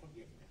ask for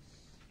forgiveness.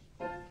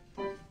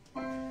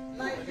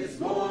 Life is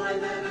more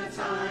than a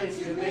time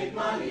to make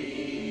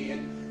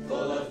money,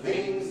 full of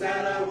things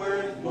that are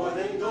worth more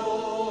than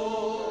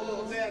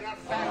gold. There are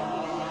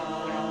family and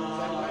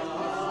friends, and I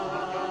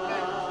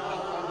must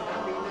not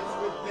happiness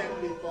with them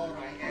before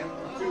I am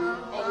too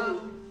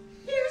old.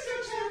 Here's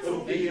your chance.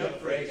 Don't be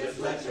afraid, just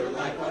let your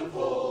life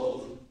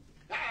unfold.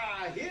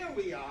 Ah, here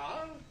we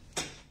are.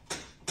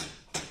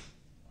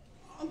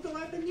 Uncle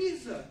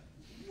Ebenezer,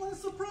 what a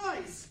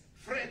surprise.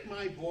 Fred,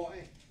 my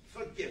boy,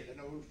 forgive an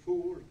old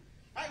fool.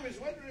 I was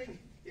wondering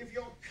if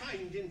your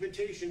kind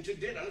invitation to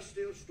dinner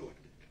still stood.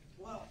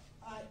 Well,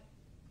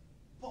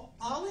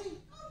 Polly?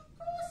 Of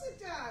course it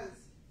does.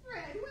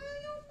 Fred, where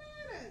are your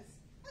manners?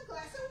 A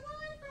glass of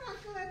wine for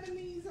Uncle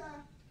Ebenezer.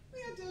 We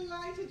are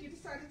delighted you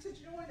decided to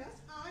join us.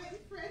 I am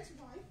Fred's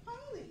wife,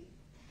 Polly.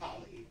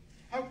 Polly,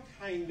 how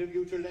kind of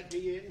you to let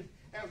me in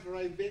after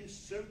I've been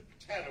so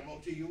terrible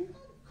to you.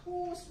 Of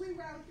course we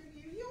welcome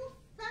you. Your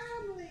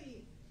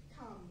family.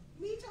 Come,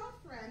 meet our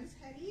friends,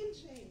 Henny and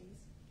James.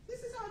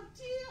 This is our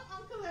dear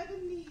Uncle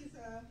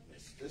Ebenezer.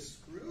 Mr.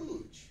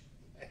 Scrooge.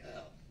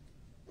 Well,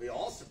 we're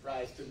all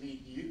surprised to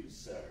meet you,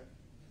 sir.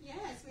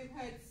 Yes, we've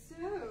heard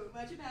so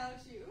much about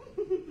you.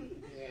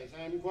 Yes,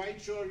 I'm quite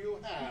sure you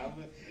have.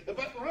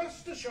 But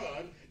rest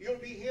assured, you'll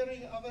be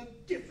hearing of a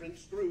different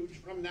Scrooge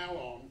from now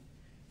on.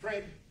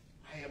 Fred,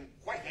 I am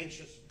quite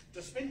anxious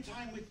to spend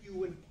time with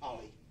you and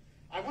Polly.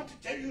 I want to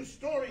tell you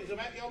stories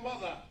about your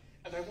mother,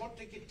 and I want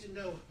to get to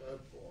know her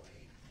boy.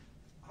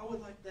 I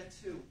would like that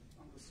too,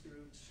 Uncle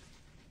Scrooge.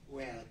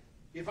 Well,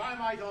 if I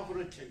might offer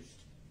a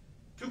toast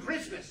to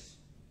Christmas,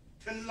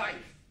 to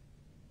life,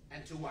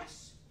 and to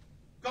us.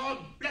 God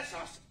bless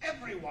us,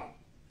 everyone.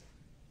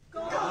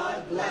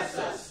 God bless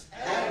us,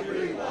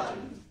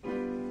 everyone.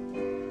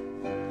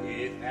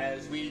 If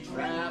as we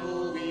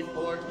travel we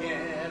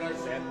forget our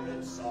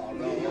separate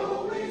sorrow, we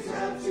always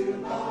have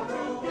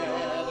tomorrow.